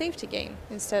a safety game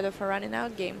instead of a running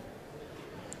out game.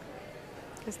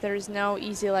 Because there is no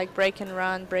easy like break and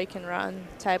run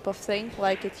type of thing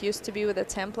like it used to be with a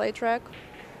template rack.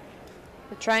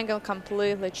 The triangle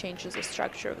completely changes the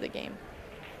structure of the game.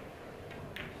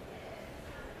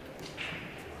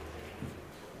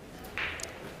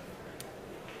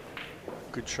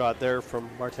 Good shot there from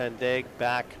Martin Daigle,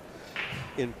 back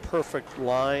in perfect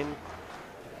line.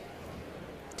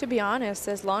 To be honest,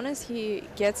 as long as he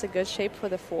gets a good shape for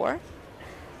the 4,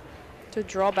 to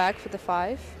draw back for the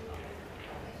 5,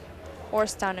 or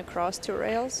stand across 2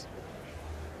 rails,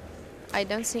 I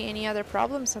don't see any other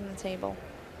problems on the table.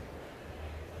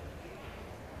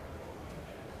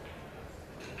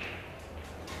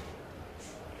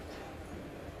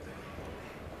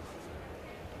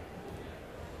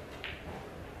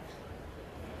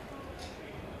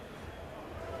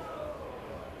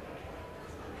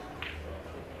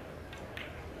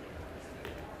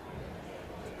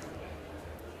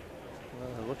 Well,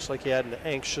 it looks like he had an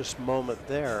anxious moment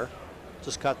there.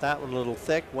 Just got that one a little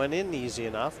thick, went in easy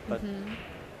enough, but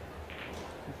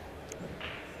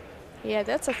yeah,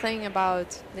 that's the thing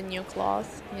about the new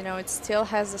cloth. You know, it still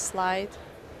has a slide.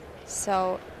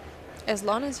 So as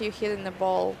long as you're hitting the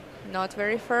ball not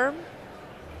very firm,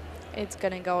 it's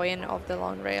gonna go in off the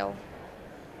long rail.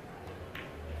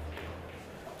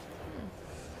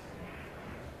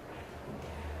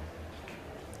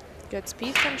 Good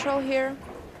speed control here.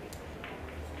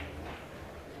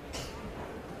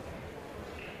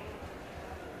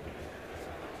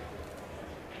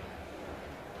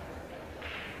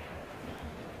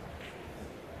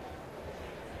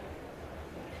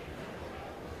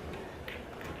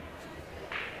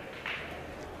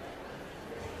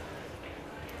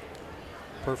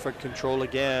 Perfect control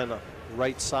again,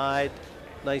 right side,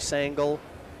 nice angle.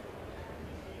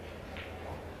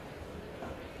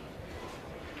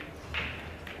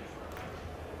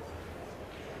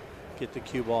 Get the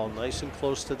cue ball nice and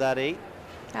close to that 8.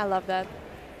 I love that.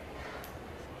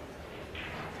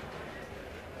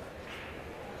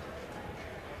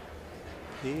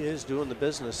 He is doing the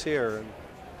business here, and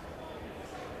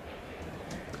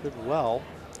could well.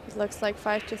 It looks like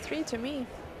 5-3 to me.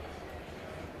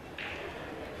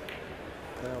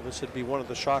 Well, this would be one of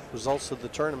the shock results of the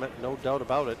tournament, no doubt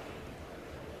about it.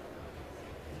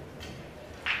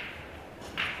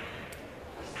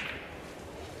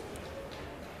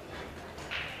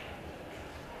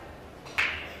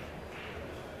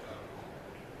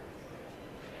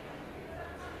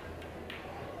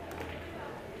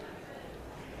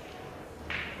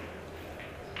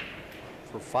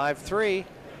 For 5-3.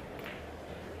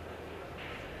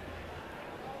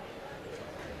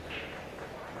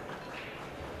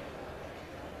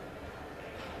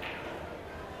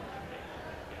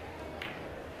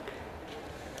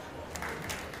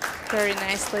 Very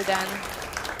nicely done.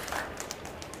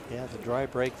 Yeah, the dry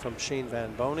break from Shane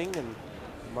Van Boening, and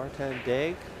Martin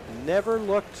Daigle never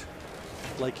looked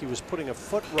like he was putting a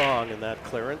foot wrong in that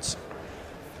clearance.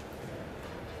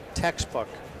 Textbook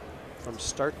from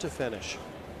start to finish.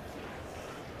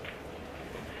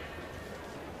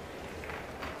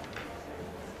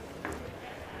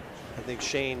 I think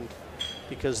Shane,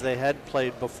 because they had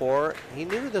played before, he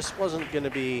knew this wasn't going to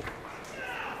be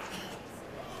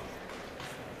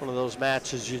one of those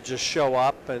matches you just show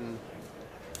up and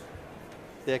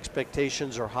the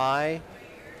expectations are high,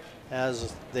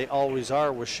 as they always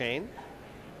are with Shane.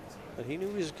 But he knew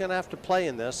he was going to have to play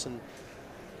in this, and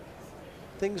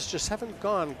things just haven't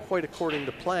gone quite according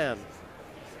to plan.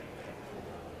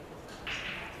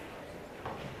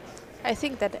 I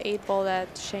think that 8 ball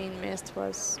that Shane missed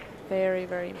was very,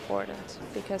 very important,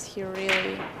 because he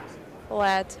really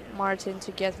let Martin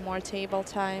to get more table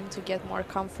time, to get more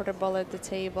comfortable at the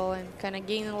table, and kind of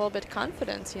gain a little bit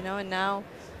confidence, you know. And now,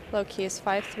 look, he's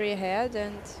 5-3 ahead,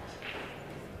 and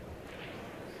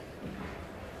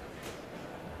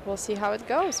we'll see how it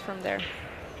goes from there.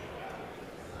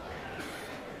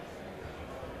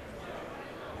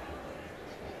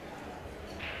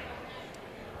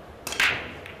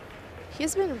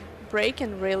 He's been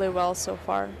breaking really well so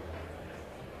far.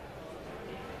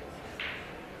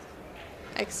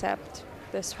 Except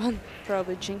this one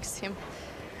probably jinxed him.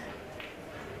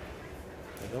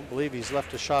 I don't believe he's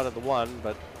left a shot at the one,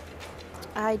 but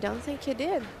I don't think he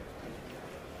did.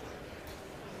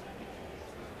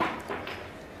 I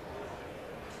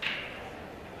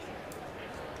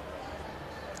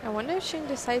wonder if Shane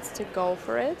decides to go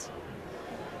for it,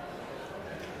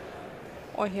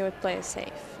 or he would play it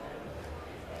safe.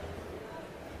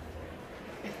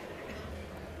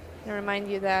 I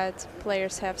remind you that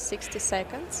players have 60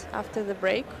 seconds after the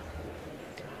break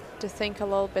to think a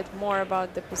little bit more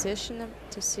about the position,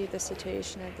 to see the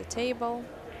situation at the table.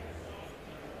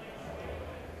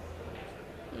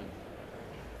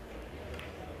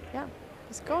 Yeah,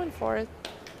 he's going for it.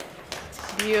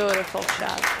 Beautiful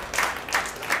shot.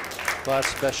 well,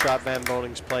 that's the best shot Van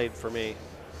Boning's played for me.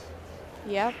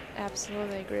 Yep,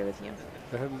 absolutely agree with you.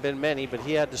 There haven't been many, but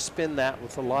he had to spin that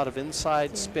with a lot of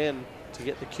inside spin to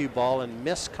get the cue ball and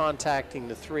miss contacting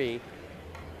the 3.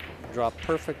 Drop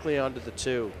perfectly onto the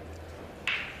 2.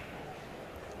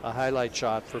 A highlight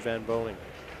shot for Van Boening.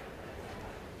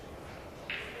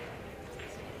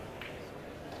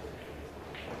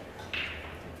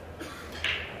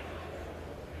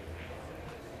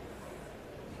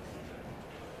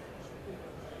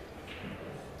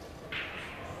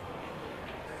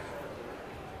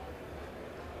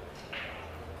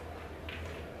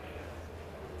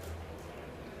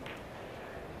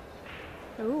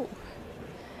 Ooh.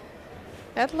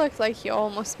 That looked like he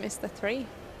almost missed the 3.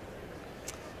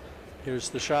 Here's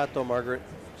the shot though, Margaret.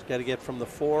 He's got to get from the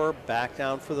 4 back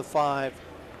down for the 5.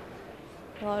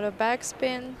 A lot of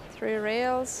backspin, 3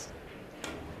 rails.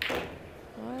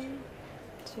 1,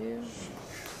 2,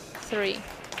 3.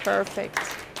 Perfect.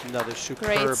 Another superb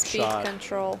Great speed shot.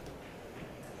 control.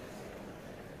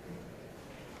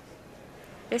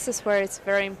 This is where it's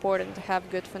very important to have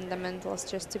good fundamentals,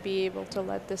 just to be able to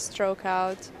let the stroke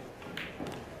out.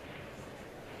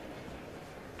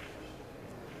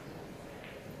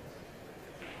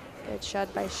 Good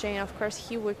shot by Shane. Of course,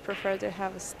 he would prefer to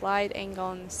have a slight angle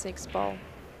on the 6 ball.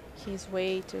 He's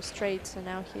way too straight, so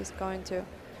now he's going to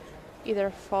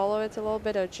either follow it a little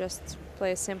bit or just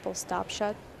play a simple stop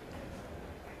shot.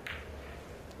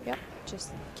 Yep,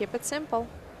 just keep it simple.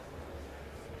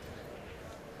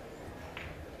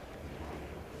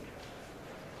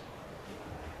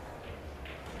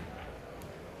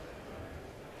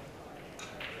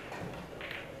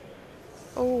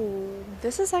 Oh,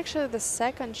 this is actually the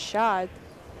second shot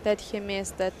that he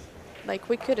missed that, like,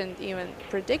 we couldn't even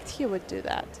predict he would do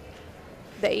that.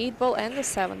 The 8 ball and the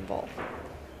 7 ball.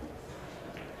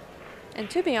 And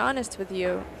to be honest with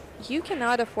you, you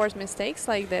cannot afford mistakes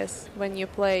like this when you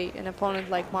play an opponent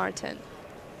like Martin,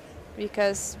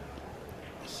 because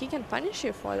he can punish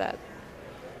you for that.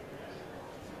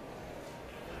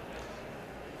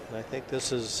 And I think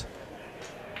this is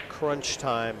crunch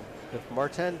time. If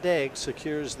Martin Daigle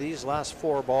secures these last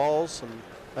 4 balls and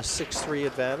a 6-3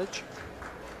 advantage.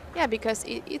 Yeah, because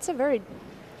it's a very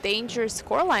dangerous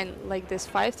scoreline, like this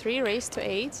 5-3 race to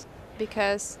 8,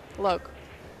 because look,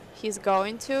 he's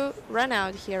going to run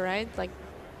out here, right? Like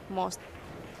most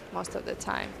of the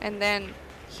time, and then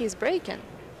he's breaking.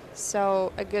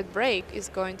 So a good break is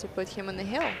going to put him on the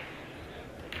hill.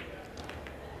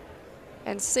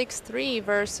 And 6-3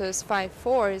 versus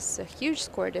 5-4 is a huge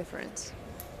score difference.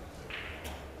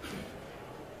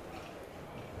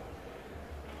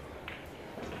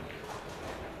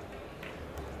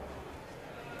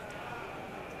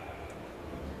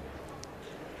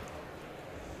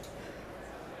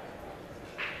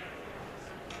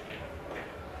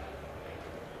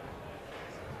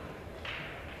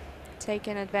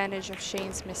 Taking advantage of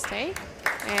Shane's mistake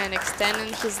and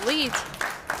extending his lead.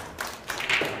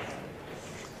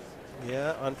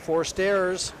 Yeah, unforced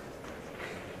errors.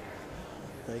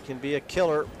 They can be a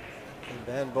killer. And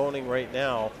Van Boening right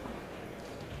now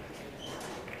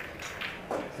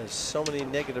has so many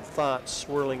negative thoughts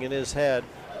swirling in his head.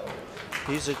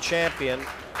 He's a champion.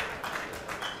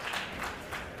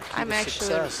 I'm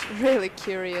actually really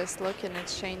curious looking at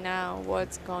Shane now,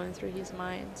 what's going through his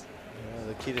mind.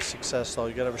 The key to success, though,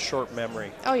 you got to have a short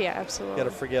memory. Oh yeah, absolutely. You got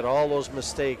to forget all those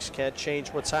mistakes. Can't change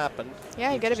what's happened.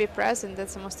 Yeah, you got to be present.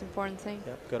 That's the most important thing.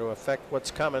 Yep, got to affect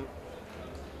what's coming.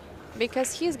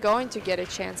 Because he's going to get a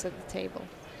chance at the table.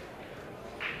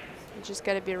 You just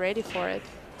got to be ready for it.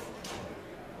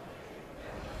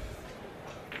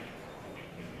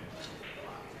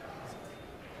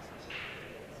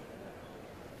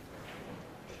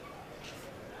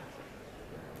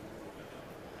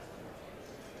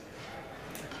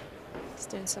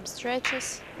 Doing some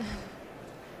stretches.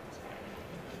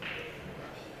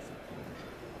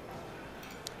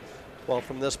 Well,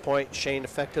 from this point, Shane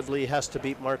effectively has to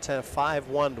beat Martin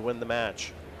 5-1 to win the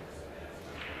match.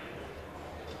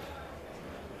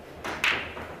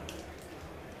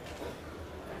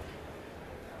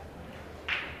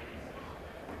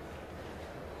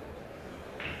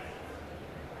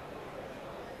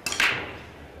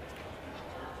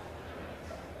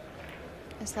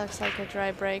 This looks like a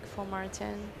dry break for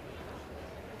Martin.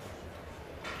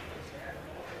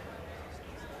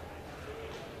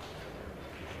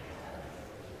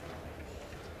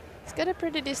 He's got a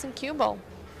pretty decent cue ball,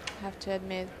 I have to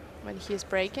admit. When he's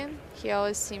breaking, he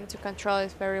always seems to control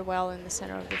it very well in the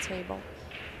center of the table.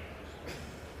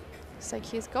 It's like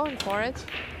he's going for it.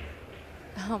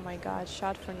 Oh my God,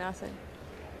 shot for nothing.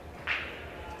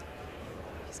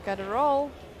 He's got a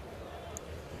roll.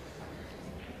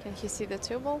 Can he see the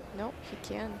two ball? No, he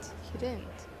can't. He didn't.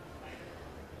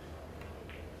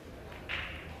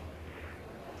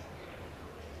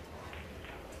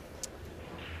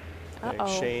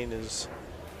 Uh-oh. Shane is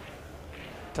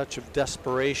a touch of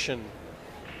desperation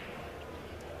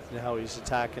in how he's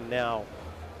attacking now.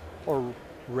 Or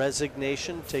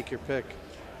resignation, take your pick.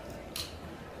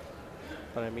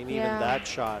 But I mean, even that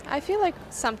shot. I feel like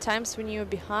sometimes when you're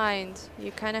behind,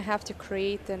 you kind of have to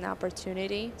create an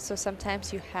opportunity. So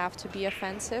sometimes you have to be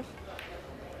offensive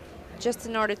just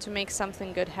in order to make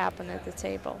something good happen at the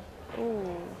table.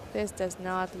 Ooh, this does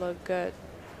not look good.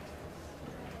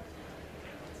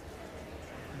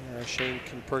 Yeah, Shane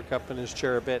can perk up in his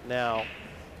chair a bit now.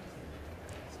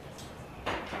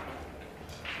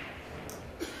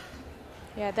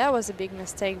 Yeah, that was a big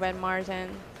mistake by Martin.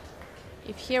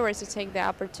 If he were to take the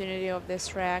opportunity of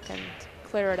this rack and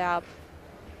clear it up,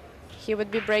 he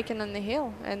would be breaking on the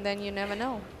hill, and then you never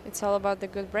know. It's all about the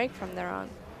good break from there on.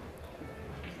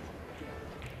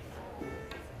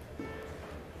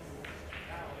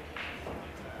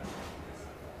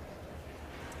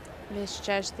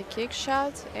 Misjudged the kick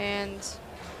shot and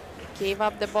gave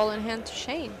up the ball in hand to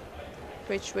Shane,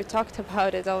 which we talked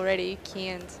about it already.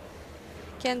 Can't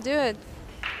do it.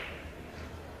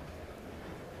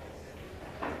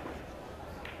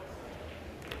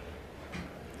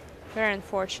 Very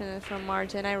unfortunate from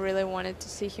Martin. I really wanted to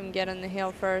see him get on the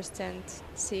hill first and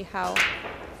see how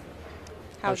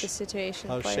the situation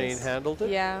plays. How Shane handled it?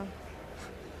 Yeah.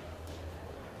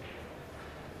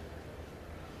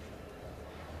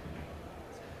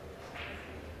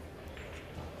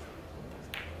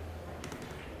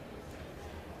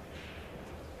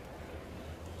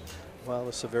 Well,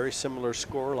 it's a very similar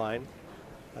score line.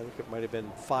 I think it might have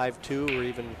been 5-2 or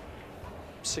even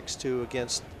 6-2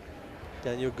 against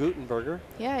Daniel Gutenberger.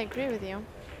 Yeah, I agree with you.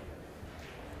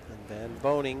 And Van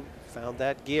Boening found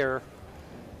that gear.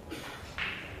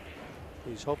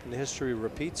 He's hoping the history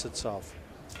repeats itself.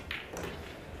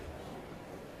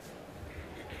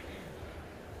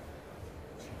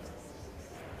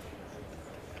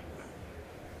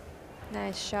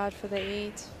 Nice shot for the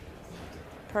 8.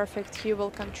 Perfect cue ball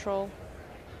control.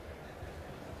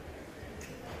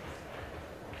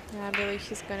 Yeah, I believe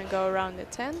he's going to go around the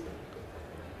 10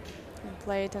 and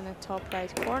play it in the top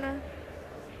right corner.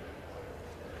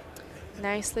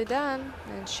 Nicely done.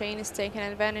 And Shane is taking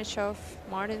advantage of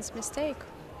Martin's mistake.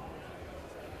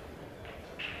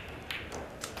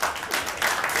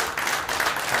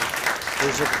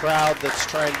 There's a crowd that's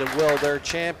trying to will their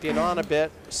champion on a bit.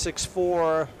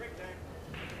 6-4.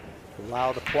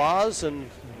 Loud applause, and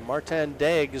Martin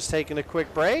Daigle is taking a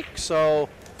quick break, so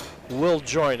we'll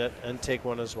join it and take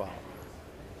one as well.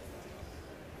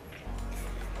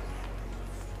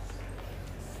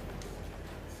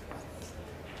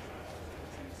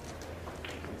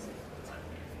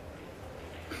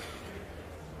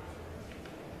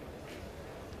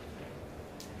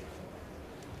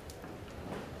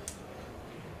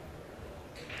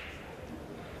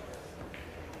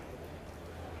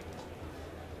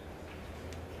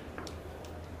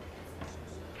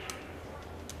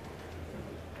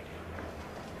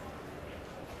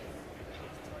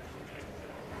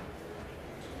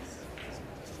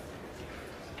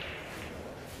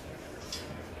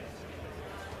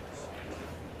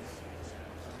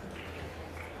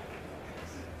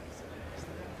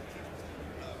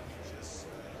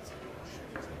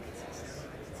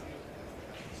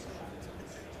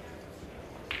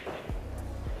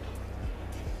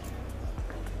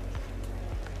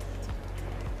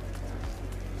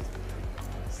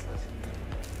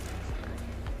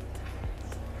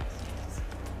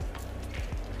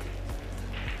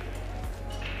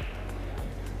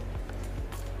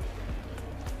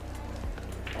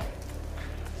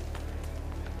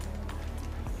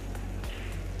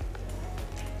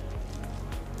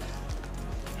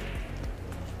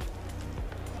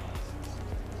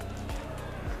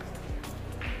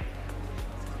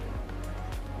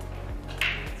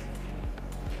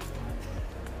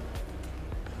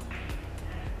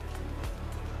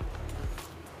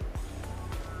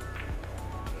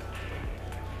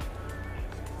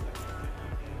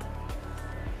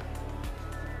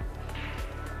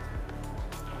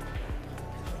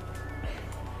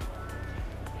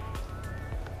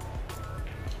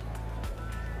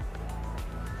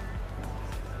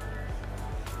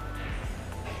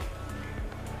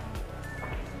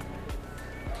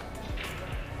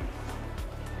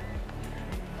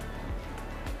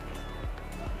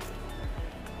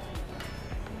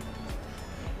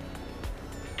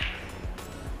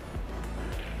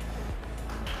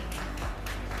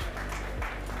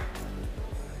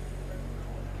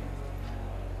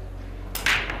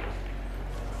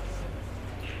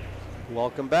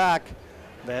 Welcome back.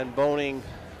 Van Boening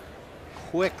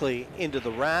quickly into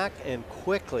the rack and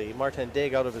quickly Martin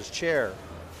Daigle out of his chair.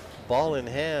 Ball in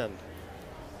hand.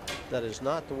 That is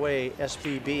not the way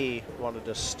SBB wanted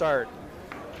to start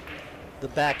the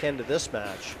back end of this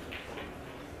match.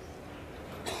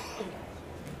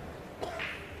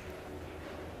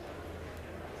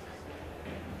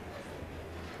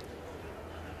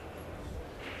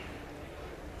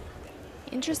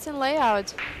 Interesting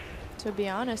layout, to be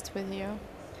honest with you.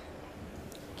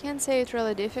 Can't say it's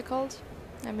really difficult.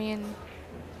 I mean,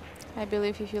 I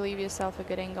believe if you leave yourself a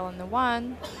good angle on the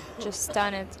one, just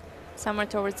stun it somewhere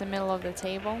towards the middle of the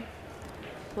table,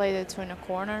 play the two in a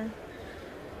corner.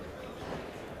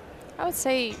 I would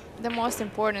say the most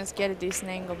important is get a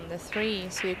decent angle on the 3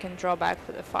 so you can draw back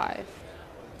for the 5.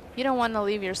 You don't want to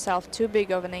leave yourself too big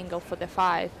of an angle for the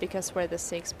 5 because where the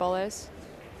 6 ball is.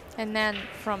 And then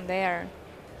from there,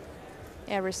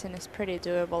 everything is pretty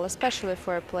doable, especially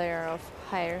for a player of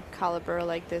higher caliber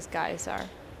like these guys are.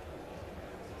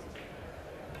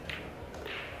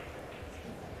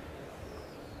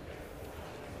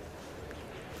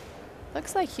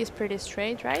 Looks like he's pretty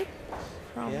straight, right?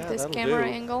 From this camera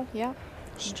angle, yeah.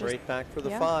 Straight back for the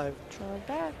 5. Draw it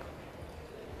back.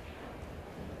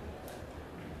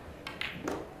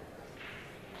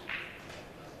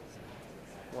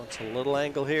 Wants a little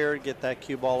angle here to get that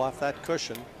cue ball off that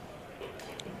cushion.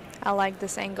 I like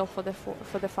this angle for the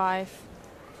 5.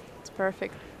 It's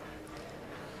perfect.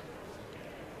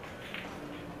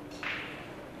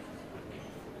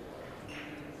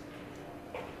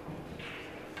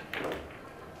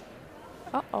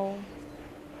 Uh-oh.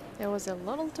 It was a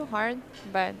little too hard,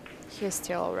 but he's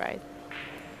still all right.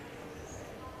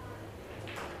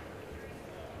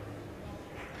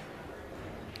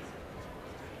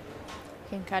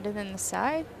 Can cut it in the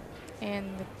side and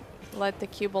let the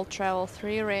cue ball travel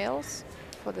 3 rails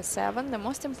for the 7. The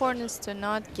most important is to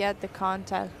not get the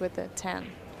contact with the 10,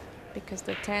 because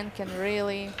the 10 can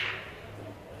really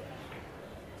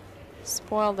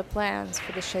spoil the plans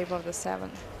for the shape of the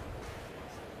 7.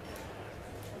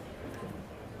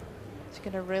 He's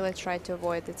gonna really try to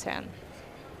avoid the 10.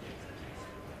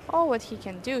 Or what he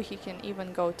can do, he can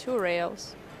even go 2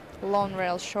 rails, long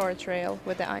rail, short rail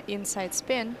with the inside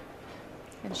spin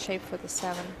and shape for the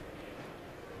 7.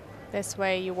 This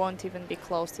way you won't even be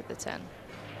close to the 10.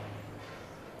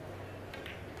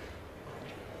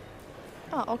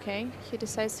 Oh, okay, he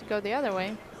decides to go the other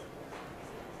way.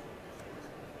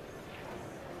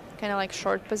 Kind of like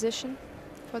short position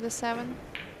for the 7.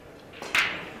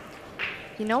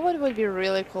 You know what would be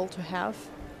really cool to have?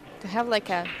 To have like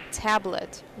a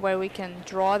tablet where we can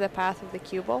draw the path of the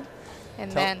cue ball,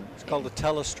 and then it's called a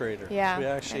telestrator. Yeah.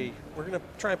 We're gonna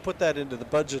try and put that into the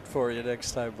budget for you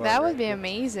next time. That would be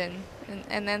amazing,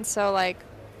 and then so like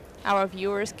our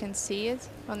viewers can see it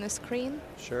on the screen.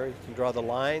 Sure, you can draw the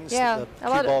lines that the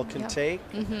cue ball can take.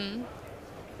 Mm-hmm.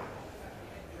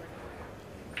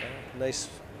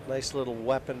 Nice little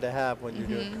weapon to have when you're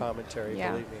doing commentary,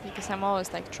 yeah, believe me. Because I'm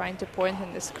always like trying to point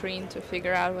in the screen to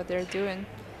figure out what they're doing.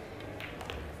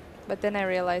 But then I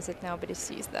realize that nobody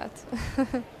sees that.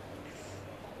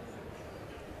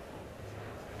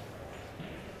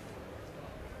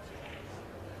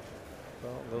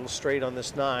 Well, a little straight on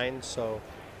this 9, so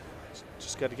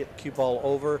just got to get the cue ball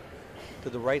over to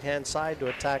the right-hand side to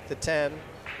attack the 10.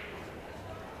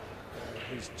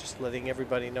 He's just letting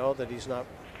everybody know that he's not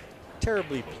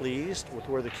terribly pleased with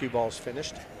where the cue ball's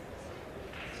finished.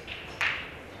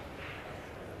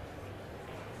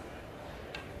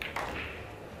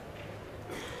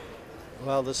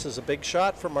 Well, this is a big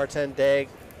shot for Martin Daigle.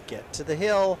 Get to the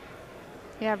hill.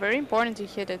 Yeah, very important to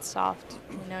hit it soft.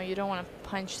 You know, you don't want to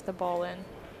punch the ball in.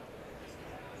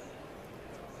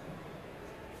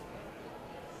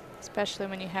 Especially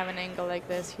when you have an angle like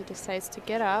this. He decides to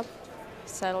get up,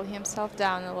 settle himself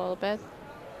down a little bit.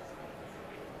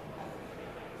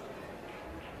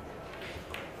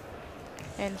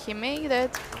 And he made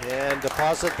it. And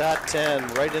deposit that 10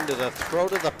 right into the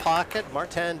throat of the pocket.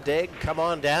 Martin Daigle, come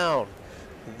on down.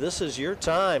 This is your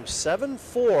time.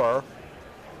 7-4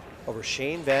 over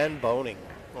Shane Van Boening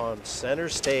on center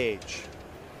stage.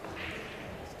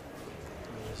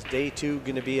 Is day 2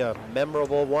 going to be a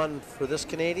memorable one for this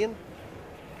Canadian?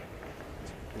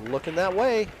 Looking that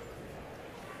way.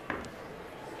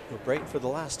 We'll break for the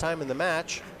last time in the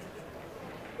match.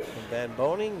 And Van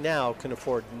Boening now can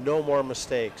afford no more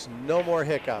mistakes, no more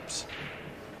hiccups.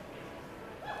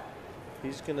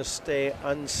 He's going to stay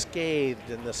unscathed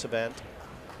in this event.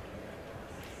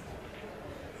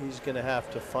 He's going to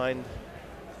have to find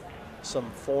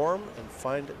some form and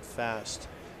find it fast.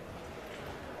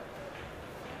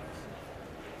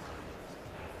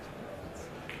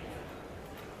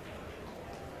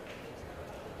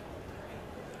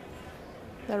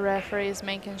 The referee is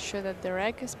making sure that the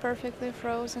rack is perfectly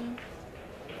frozen.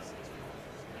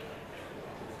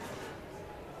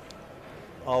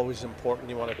 Always important.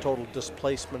 You want a total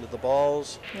displacement of the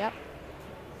balls. Yep.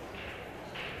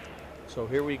 So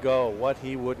here we go. What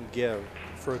he wouldn't give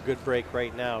for a good break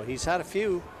right now. He's had a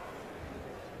few.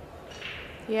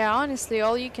 Yeah, honestly,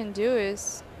 all you can do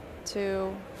is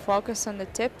to focus on the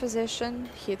tip position,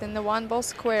 hitting the one ball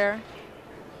square.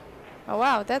 Oh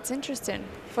wow, that's interesting.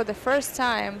 For the first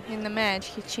time in the match,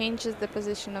 he changes the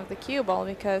position of the cue ball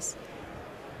because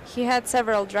he had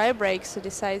several dry breaks,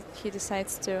 so he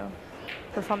decides to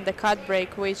perform the cut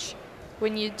break, which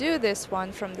when you do this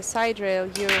one from the side rail,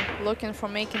 you're looking for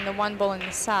making the one ball in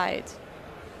the side.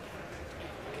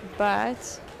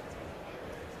 But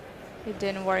it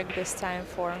didn't work this time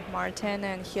for Martin,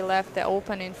 and he left the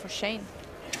opening for Shane.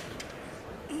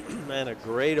 Man, a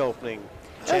great opening.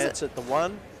 Chance at the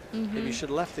one. Maybe you should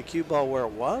have left the cue ball where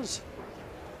it was.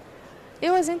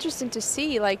 It was interesting to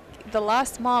see, like the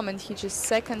last moment he just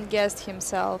second guessed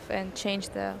himself and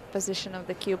changed the position of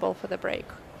the cue ball for the break.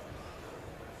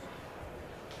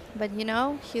 But you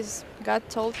know, his gut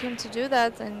told him to do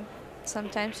that, and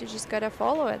sometimes you just gotta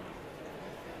follow it.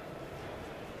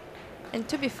 And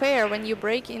to be fair, when you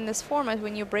break in this format,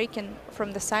 when you break in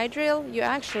from the side rail, you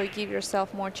actually give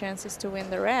yourself more chances to win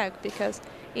the rack, because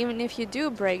even if you do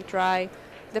break dry,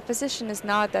 the position is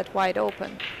not that wide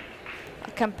open.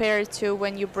 Compared to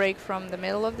when you break from the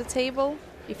middle of the table,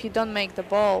 if you don't make the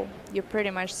ball, you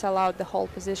pretty much sell out the whole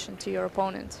position to your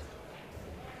opponent.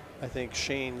 I think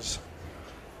Shane's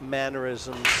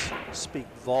mannerisms speak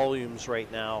volumes right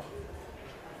now.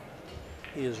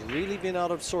 He has really been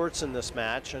out of sorts in this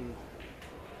match, and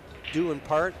due in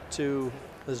part to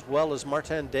as well as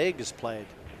Martin Daigle has played.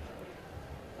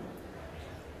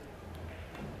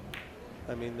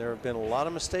 I mean, there have been a lot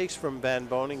of mistakes from Van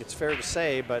Boening, it's fair to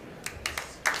say, but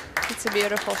it's a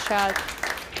beautiful shot.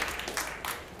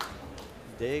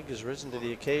 Daigle has risen to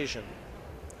the occasion.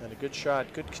 And a good shot,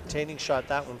 good containing shot,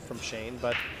 that one from Shane,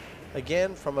 but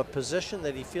again, from a position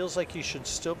that he feels like he should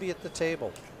still be at the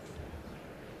table.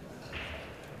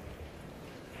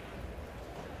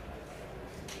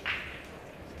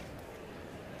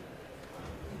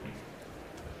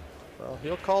 Well,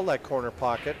 he'll call that corner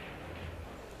pocket.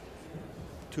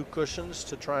 2 cushions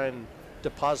to try and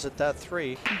deposit that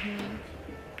 3.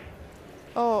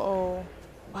 Oh,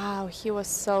 wow, he was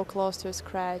so close to a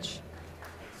scratch.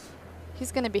 He's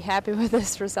gonna be happy with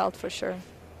this result for sure.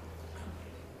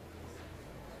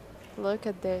 Look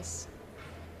at this.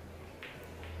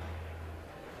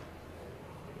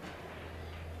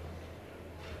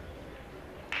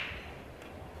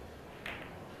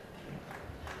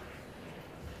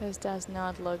 This does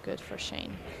not look good for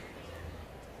Shane.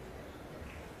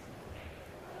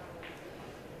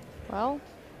 Well,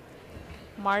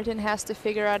 Martin has to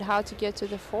figure out how to get to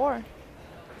the 4.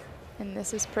 And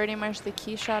this is pretty much the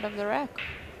key shot of the rack.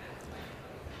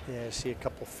 Yeah, I see a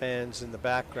couple fans in the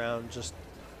background just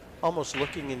almost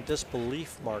looking in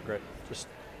disbelief, Margaret, just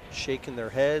shaking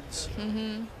their heads.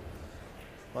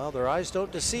 Well, their eyes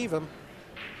don't deceive them.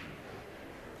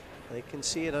 They can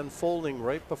see it unfolding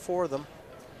right before them.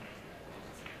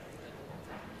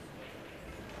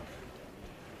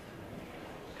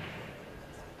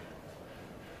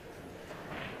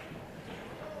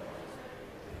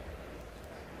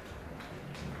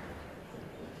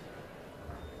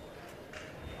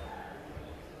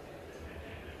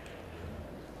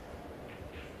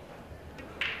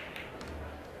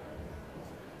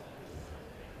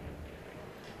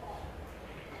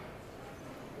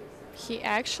 He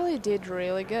actually did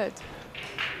really good.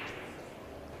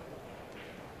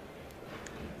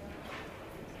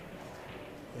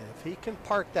 And if he can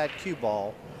park that cue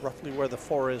ball roughly where the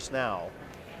 4 is now,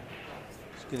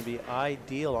 it's going to be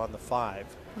ideal on the 5.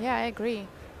 Yeah, I agree.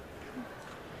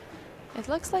 It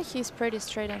looks like he's pretty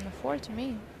straight on the 4 to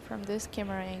me from this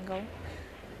camera angle.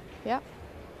 Yeah.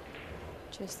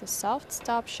 Just a soft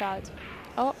stop shot.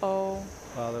 Uh-oh.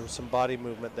 Well, there was some body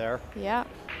movement there. Yeah.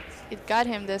 It got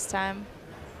him this time.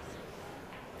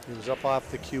 He was up off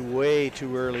the cue way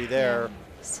too early there.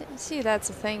 Yeah. See, that's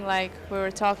the thing, like we were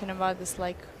talking about this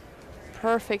like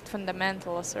perfect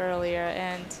fundamentals earlier,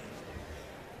 and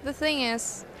the thing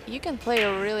is you can play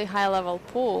a really high level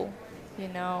pool, you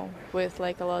know, with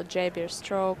like a lot of jabbier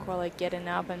stroke or like getting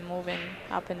up and moving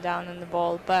up and down on the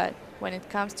ball, but when it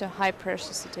comes to high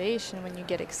pressure situation, when you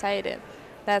get excited,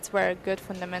 that's where good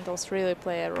fundamentals really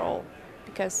play a role,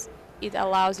 because it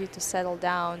allows you to settle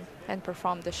down and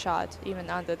perform the shot even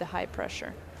under the high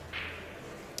pressure.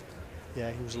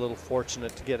 Yeah, he was a little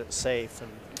fortunate to get it safe.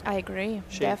 And I agree,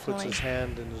 Shane definitely. puts his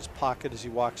hand in his pocket as he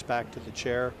walks back to the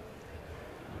chair.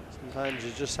 Sometimes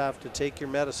you just have to take your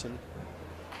medicine.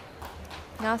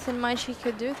 Nothing much he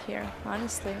could do here,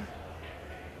 honestly.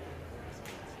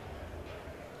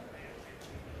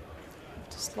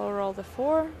 To slow roll the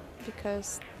 4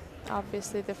 because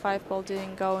obviously the 5 ball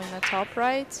didn't go in the top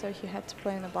right, so he had to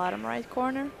play in the bottom right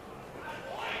corner.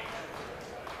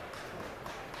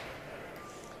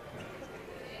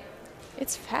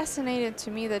 It's fascinating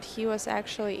to me that he was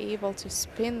actually able to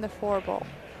spin the 4 ball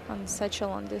on such a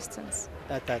long distance.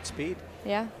 At that speed?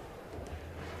 Yeah.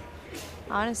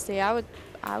 Honestly, I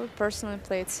would personally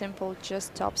play it simple,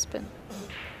 just topspin.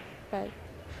 But,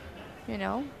 you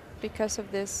know, because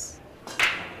of this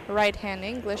right-hand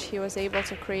English, he was able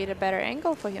to create a better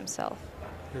angle for himself.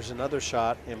 Here's another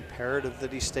shot. Imperative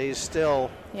that he stays still.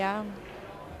 Yeah.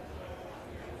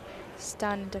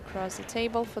 Stunned across the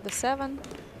table for the 7.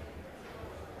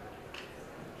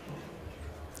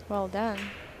 Well done.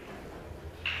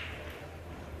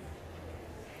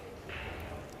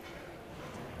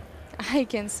 I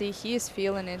can see he's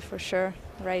feeling it for sure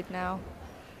right now.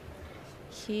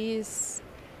 He's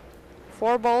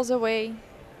 4 balls away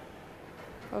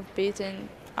of beating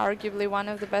arguably one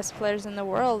of the best players in the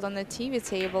world on the TV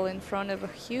table in front of a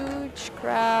huge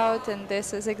crowd, and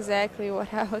this is exactly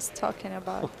what I was talking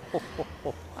about.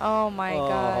 Oh my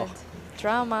God.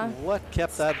 Drama. What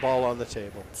kept that ball on the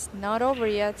table? It's not over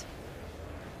yet.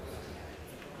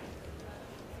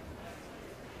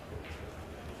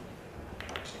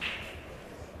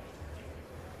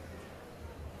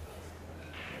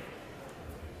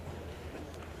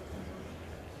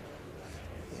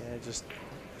 Just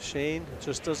Shane, it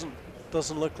just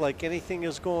doesn't look like anything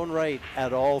is going right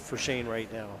at all for Shane right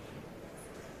now.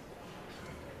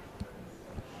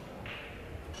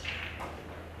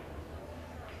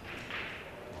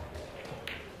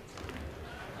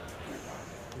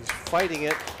 He's fighting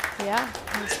it. Yeah,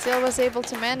 he still was able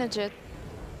to manage it.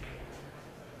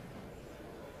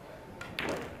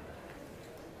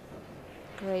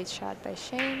 Great shot by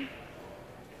Shane.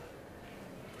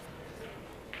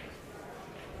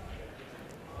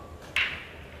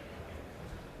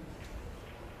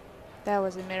 That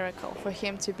was a miracle for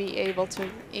him to be able to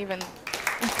even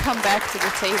come back to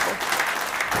the table.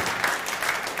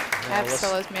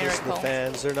 Absolute miracle. Listen to the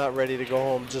fans, they're not ready to go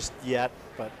home just yet,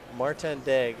 but Martin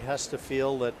Daigle has to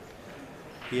feel that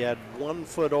he had 1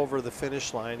 foot over the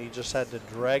finish line. He just had to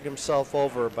drag himself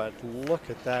over, but look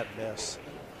at that miss.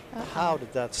 How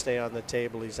did that stay on the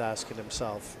table, he's asking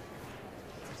himself.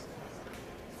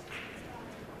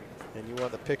 And you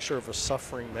want the picture of a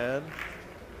suffering man?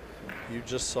 You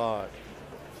just saw it.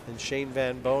 And Shane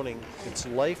Van Boening, it's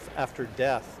life after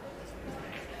death.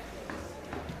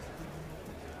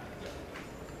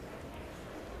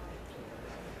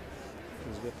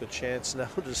 He's got the chance now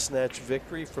to snatch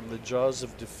victory from the jaws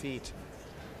of defeat.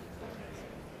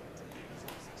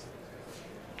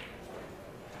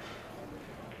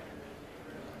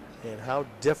 And how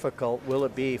difficult will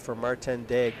it be for Martin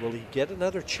Daigle? Will he get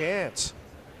another chance?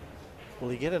 Will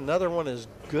he get another one as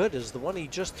good as the one he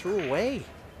just threw away?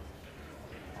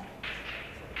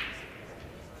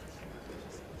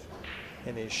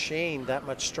 And is Shane that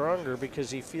much stronger because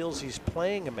he feels he's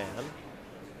playing a man?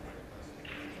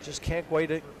 Just can't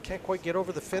quite get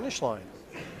over the finish line.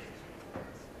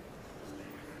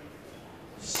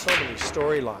 So many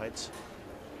storylines.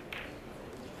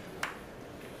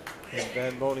 And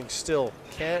Van Boening still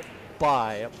can't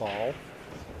buy a ball.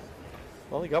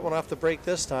 Well, he got one off the break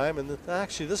this time, and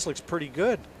actually this looks pretty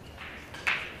good.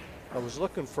 I was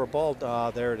looking for a ball.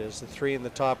 There it is, the 3 in the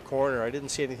top corner. I didn't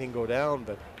see anything go down,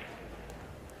 but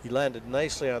he landed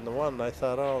nicely on the one. I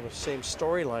thought, oh, the same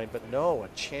storyline, but no, a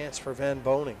chance for Van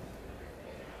Boening.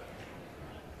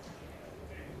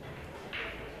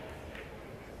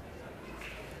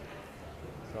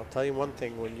 I'll tell you one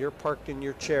thing, when you're parked in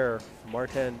your chair,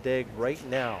 Martin Daigle right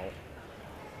now,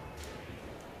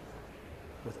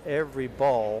 with every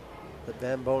ball that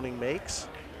Van Boening makes,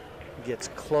 he gets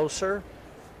closer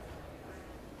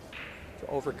to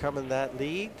overcoming that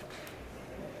lead.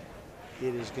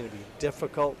 It is going to be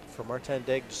difficult for Martin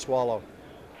Daigle to swallow.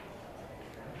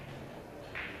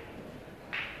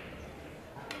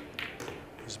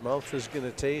 His mouth is going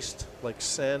to taste like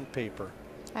sandpaper.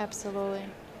 Absolutely.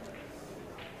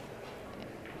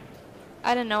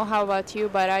 I don't know how about you,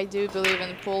 but I do believe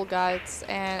in pool gods,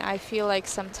 and I feel like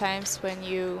sometimes when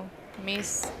you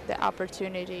miss the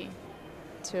opportunity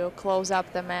to close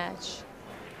up the match,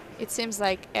 it seems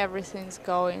like everything's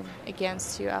going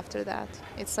against you after that.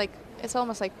 It's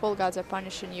almost like pool gods are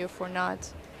punishing you for not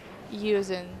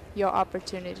using your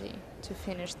opportunity to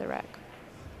finish the rack.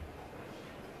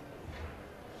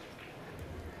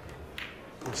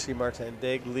 You see Martin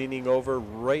Daigle leaning over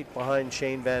right behind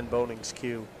Shane Van Boning's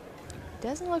cue.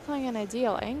 Doesn't look like an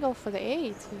ideal angle for the 8.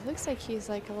 It looks like he's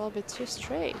like a little bit too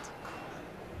straight.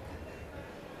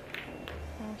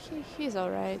 Oh, he's all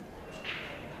right.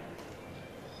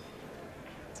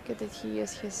 It's good that he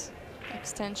used his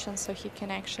extension so he can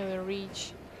actually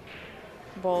reach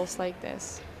balls like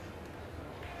this.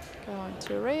 Go on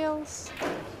 2 rails.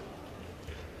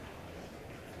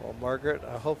 Well, Margaret,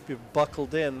 I hope you've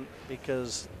buckled in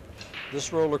because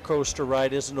this roller coaster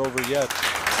ride isn't over yet.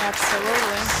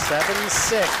 Absolutely.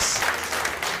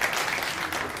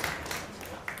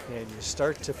 7-6. And you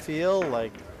start to feel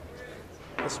like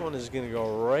this one is going to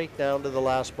go right down to the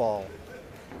last ball.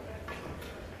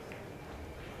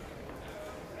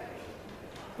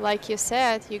 Like you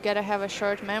said, you gotta have a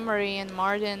short memory, and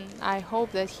Martin, I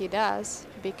hope that he does,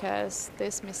 because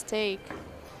this mistake,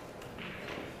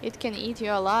 it can eat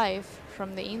you alive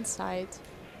from the inside,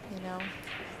 you know.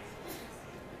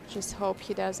 Just hope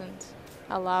he doesn't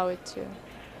allow it to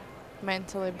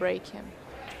mentally break him.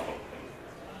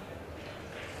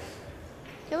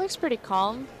 He looks pretty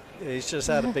calm. Yeah, he's just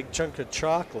had a big chunk of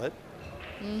chocolate.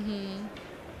 Mm-hmm.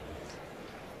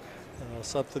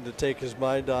 Something to take his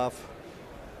mind off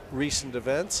recent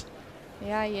events.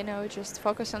 Yeah, you know, just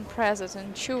focus on present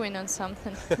and chewing on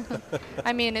something.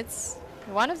 I mean, it's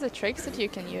one of the tricks that you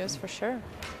can use for sure.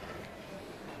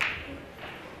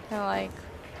 Kind of like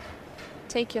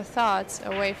take your thoughts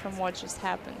away from what just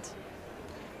happened.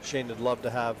 Shane would love to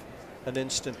have an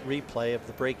instant replay of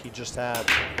the break he just had.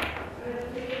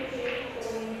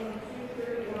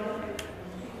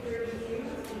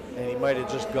 And he might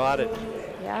have just got it.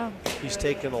 Yeah. He's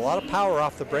taken a lot of power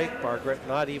off the break, Margaret,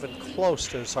 not even close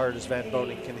to as hard as Van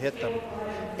Boening can hit them.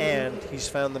 And he's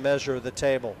found the measure of the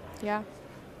table. Yeah.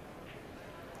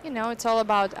 You know, it's all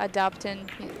about adapting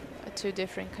to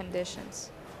different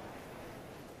conditions.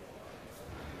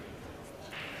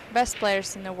 Best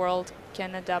players in the world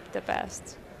can adapt the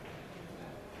best.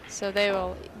 So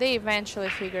they eventually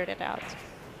figured it out.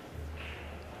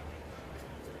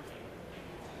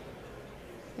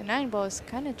 The 9 ball is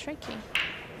kind of tricky.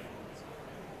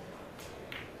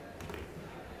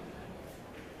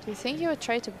 Do you think you would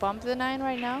try to bump the 9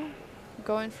 right now?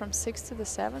 Going from 6 to the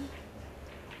 7?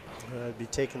 I'd be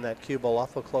taking that cue ball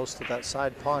awful close to that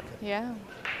side pocket. Yeah.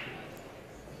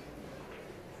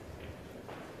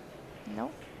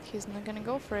 No, he's not gonna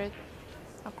go for it,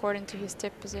 according to his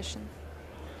tip position.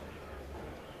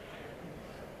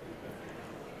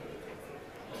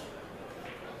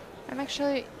 I'm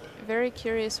actually very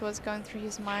curious what's going through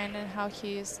his mind and how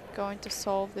he is going to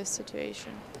solve this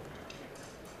situation.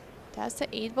 Does the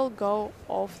 8 ball go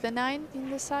off the 9 in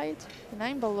the side? The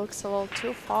 9 ball looks a little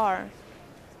too far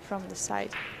from the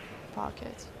side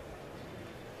pocket.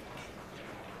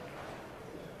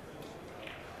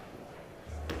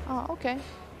 Oh, okay.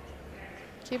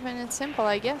 Keeping it simple,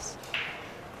 I guess.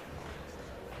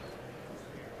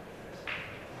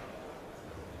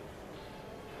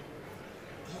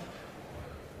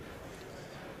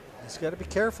 He's got to be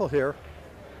careful here.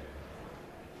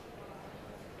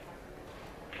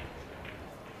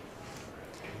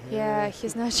 Yeah,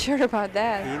 he's not sure about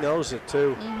that. He knows it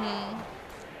too. Mm-hmm.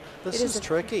 This is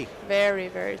tricky. Very,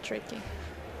 very tricky.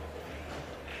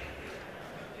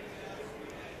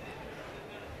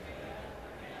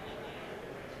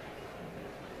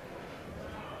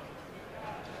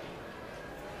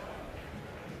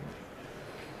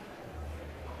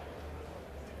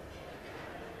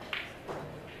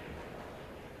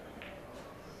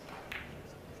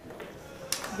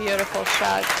 Beautiful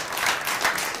shot.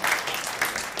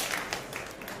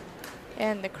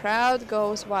 And the crowd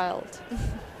goes wild.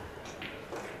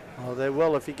 Oh, they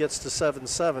will if he gets to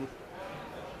 7-7.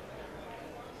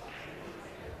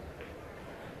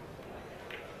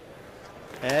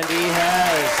 And he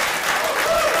has.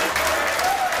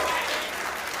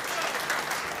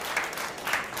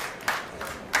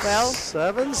 Well,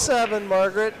 7-7,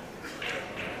 Margaret.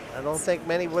 I don't think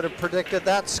many would have predicted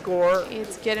that score.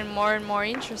 it's getting more and more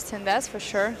interesting, that's for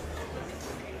sure.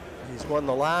 He's won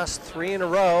the last 3 in a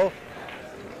row.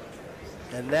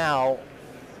 And now,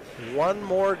 one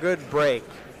more good break.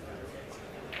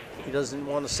 He doesn't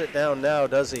want to sit down now,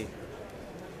 does he?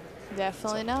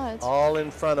 Definitely not. All in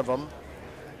front of him.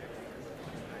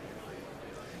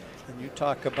 And you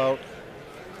talk about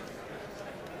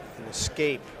an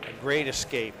escape, a great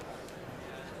escape.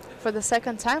 For the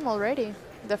second time already.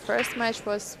 The first match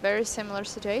was very similar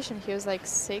situation. He was like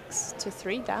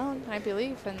 6-3 down, I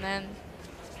believe, and then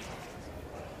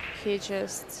he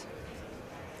just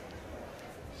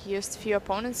used a few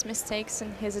opponents' mistakes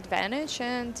in his advantage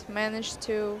and managed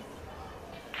to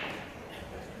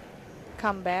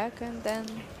come back and then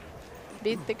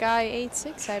beat the guy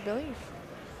 8-6, I believe.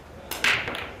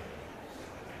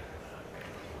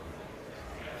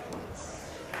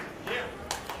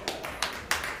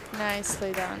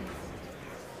 Nicely done.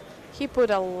 He put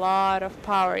a lot of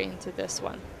power into this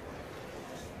one.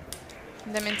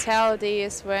 The mentality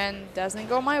is when it doesn't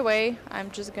go my way,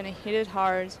 I'm just gonna hit it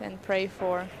hard and pray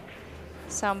for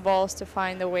some balls to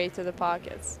find a way to the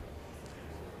pockets.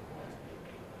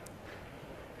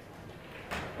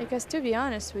 Because to be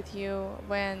honest with you,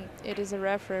 when it is a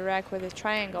referee rack with a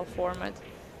triangle format,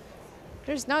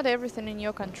 there's not everything in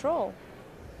your control.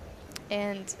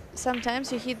 And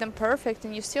sometimes you hit them perfect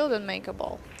and you still don't make a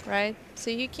ball, right?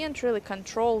 So you can't really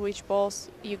control which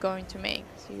balls you're going to make.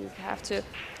 So you have to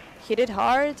hit it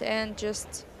hard and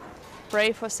just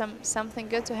pray for something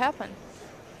good to happen.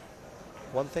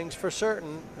 One thing's for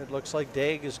certain, it looks like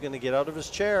Daigle is going to get out of his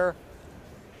chair.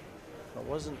 That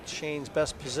wasn't Shane's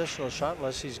best positional shot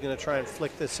unless he's going to try and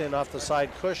flick this in off the side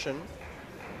cushion,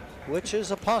 which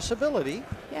is a possibility.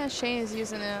 Yeah, Shane is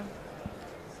using a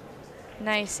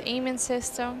nice aiming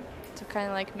system to kind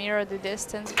of like mirror the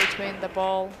distance between the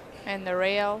ball and the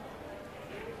rail.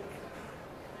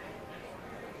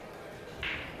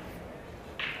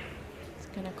 He's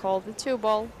going to call the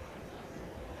 2-ball.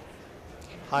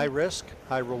 High risk,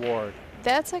 high reward.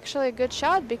 That's actually a good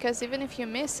shot because even if you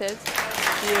miss it,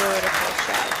 beautiful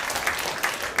shot.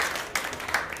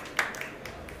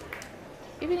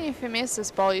 Even if you miss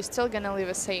this ball, you're still going to leave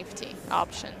a safety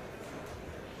option.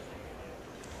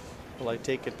 Well, I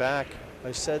take it back.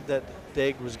 I said that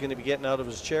Daigle was going to be getting out of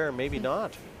his chair, maybe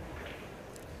not.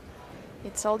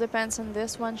 It all depends on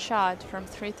this one shot from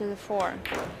 3 to the 4.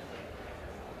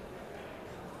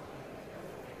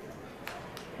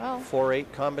 Well,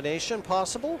 4-8 combination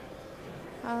possible?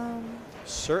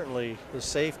 Certainly the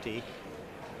safety,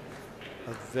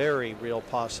 a very real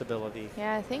possibility.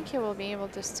 Yeah, I think he will be able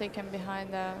to stick him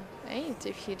behind the 8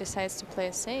 if he decides to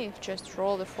play safe. Just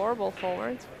roll the 4-ball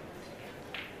forward.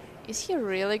 Is he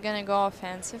really gonna go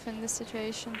offensive in this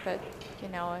situation? But you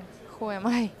know, who am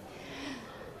I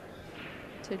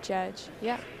to judge?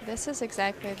 Yeah, this is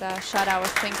exactly the shot I was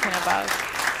thinking about.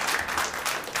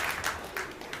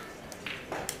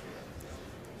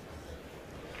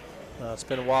 It's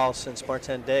been a while since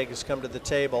Martin Daigle has come to the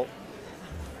table,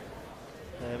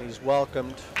 and he's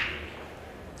welcomed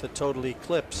the total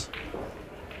eclipse.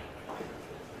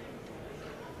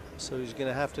 So he's going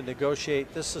to have to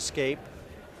negotiate this escape.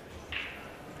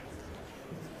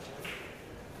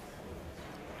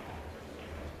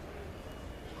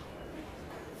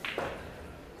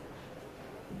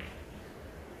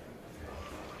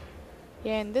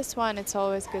 Yeah, in this one, it's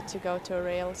always good to go to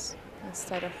rails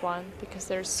instead of 1 because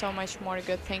there's so much more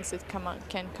good things that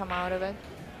can come out of it.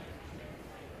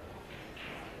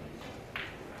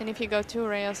 And if you go 2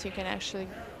 rails, you can actually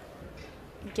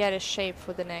get a shape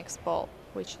for the next ball,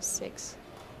 which is 6.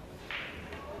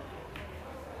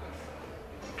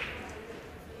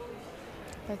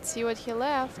 Let's see what he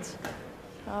left.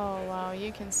 Oh wow,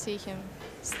 you can see him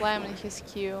slamming his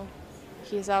cue.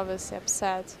 He's obviously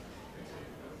upset.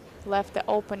 Left the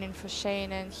opening for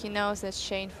Shane, and he knows that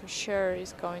Shane for sure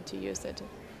is going to use it.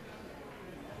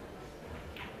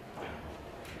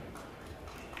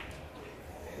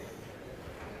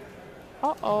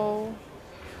 Uh-oh.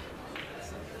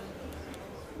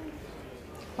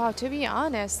 Wow, to be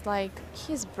honest, like,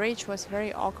 his bridge was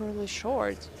very awkwardly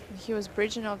short. He was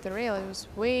bridging off the rail. It was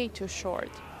way too short.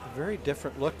 A very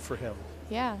different look for him.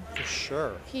 Yeah. For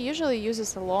sure. He usually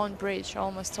uses a long bridge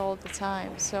almost all the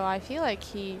time, so I feel like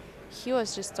he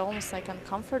was just almost like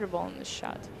uncomfortable in this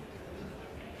shot.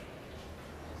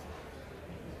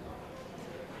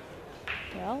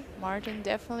 Well, Martin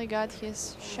definitely got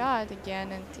his shot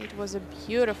again, and it was a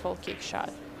beautiful kick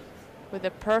shot with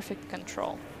a perfect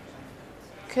control.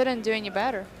 Couldn't do any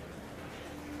better.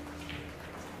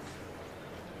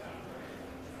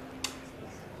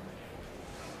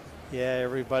 Yeah,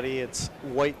 everybody, it's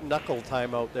white knuckle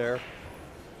time out there.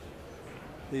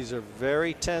 These are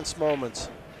very tense moments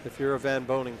if you're a Van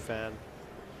Boening fan.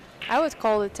 I would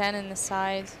call the 10 in the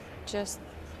side, just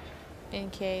in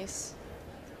case.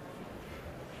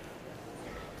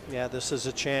 Yeah, this is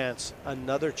a chance,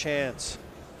 another chance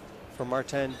for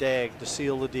Martin Daigle to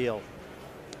seal the deal.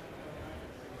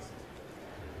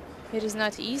 It is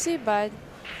not easy, but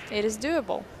it is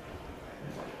doable.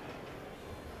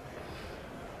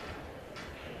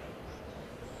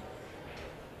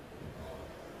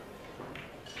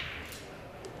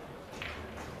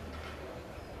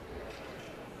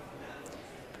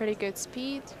 Pretty good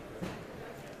speed.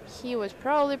 He would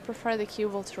probably prefer the cue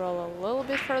ball to roll a little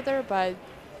bit further, but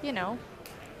you know,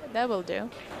 that will do.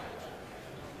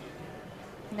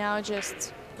 Now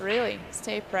just really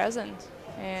stay present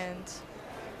and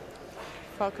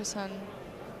focus on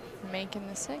making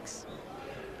the 6.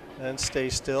 And stay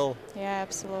still. Yeah,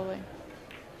 absolutely.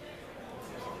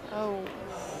 Oh,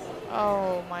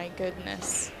 oh my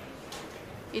goodness.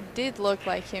 It did look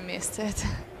like he missed it.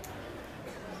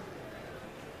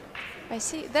 I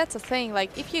see, that's the thing,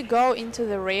 like if you go into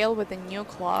the rail with a new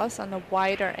cloth on a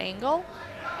wider angle,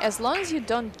 as long as you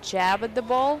don't jab at the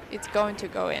ball, it's going to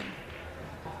go in.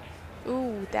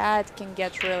 Ooh, that can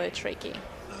get really tricky.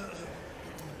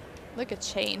 Look at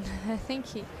Shane. I think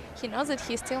he knows that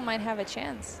he still might have a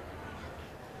chance.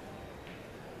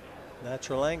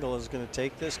 Natural angle is going to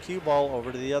take this cue ball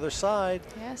over to the other side.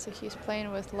 Yeah, so he's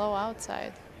playing with low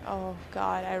outside. Oh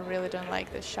God, I really don't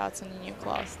like the shots on the new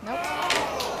cloth. Nope.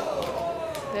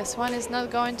 This one is not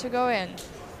going to go in.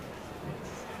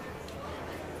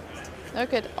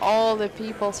 Look at all the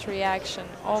people's reaction.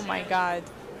 Oh my God.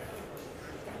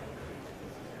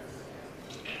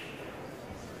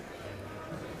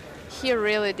 He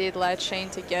really did let Shane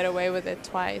to get away with it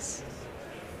twice.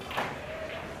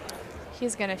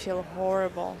 He's gonna feel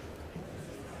horrible.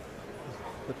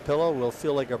 The pillow will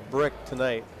feel like a brick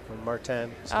tonight when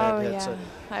Martin's hand hits it.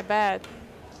 I bet.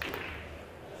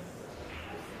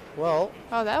 Well.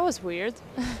 Oh, that was weird.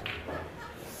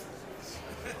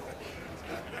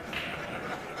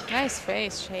 Nice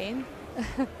face, Shane.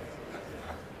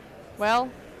 Well,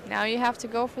 now you have to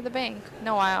go for the bank.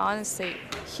 No, I honestly,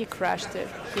 he crushed it.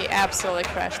 He absolutely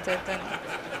crushed it. And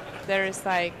there is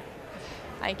like,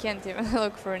 I can't even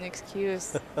look for an excuse.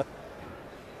 The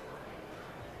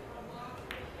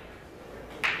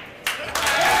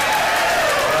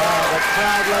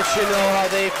crowd lets you know how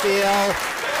they feel.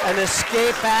 An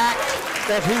escape act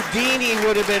that Houdini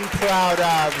would have been proud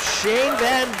of. Shane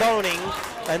Van Boening,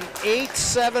 an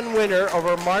 8-7 winner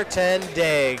over Martin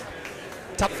Daigle.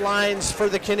 Tough lines for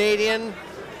the Canadian.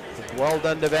 Well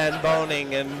done to Van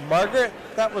Boening. And Margaret,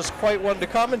 that was quite one to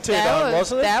commentate on,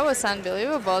 wasn't it? That was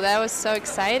unbelievable. That was so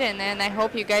exciting, and I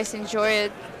hope you guys enjoy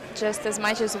it just as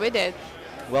much as we did.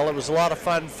 Well, it was a lot of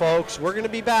fun, folks. We're going to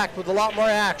be back with a lot more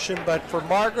action, but for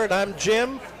Margaret, I'm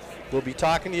Jim. We'll be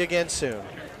talking to you again soon.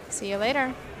 See you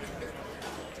later.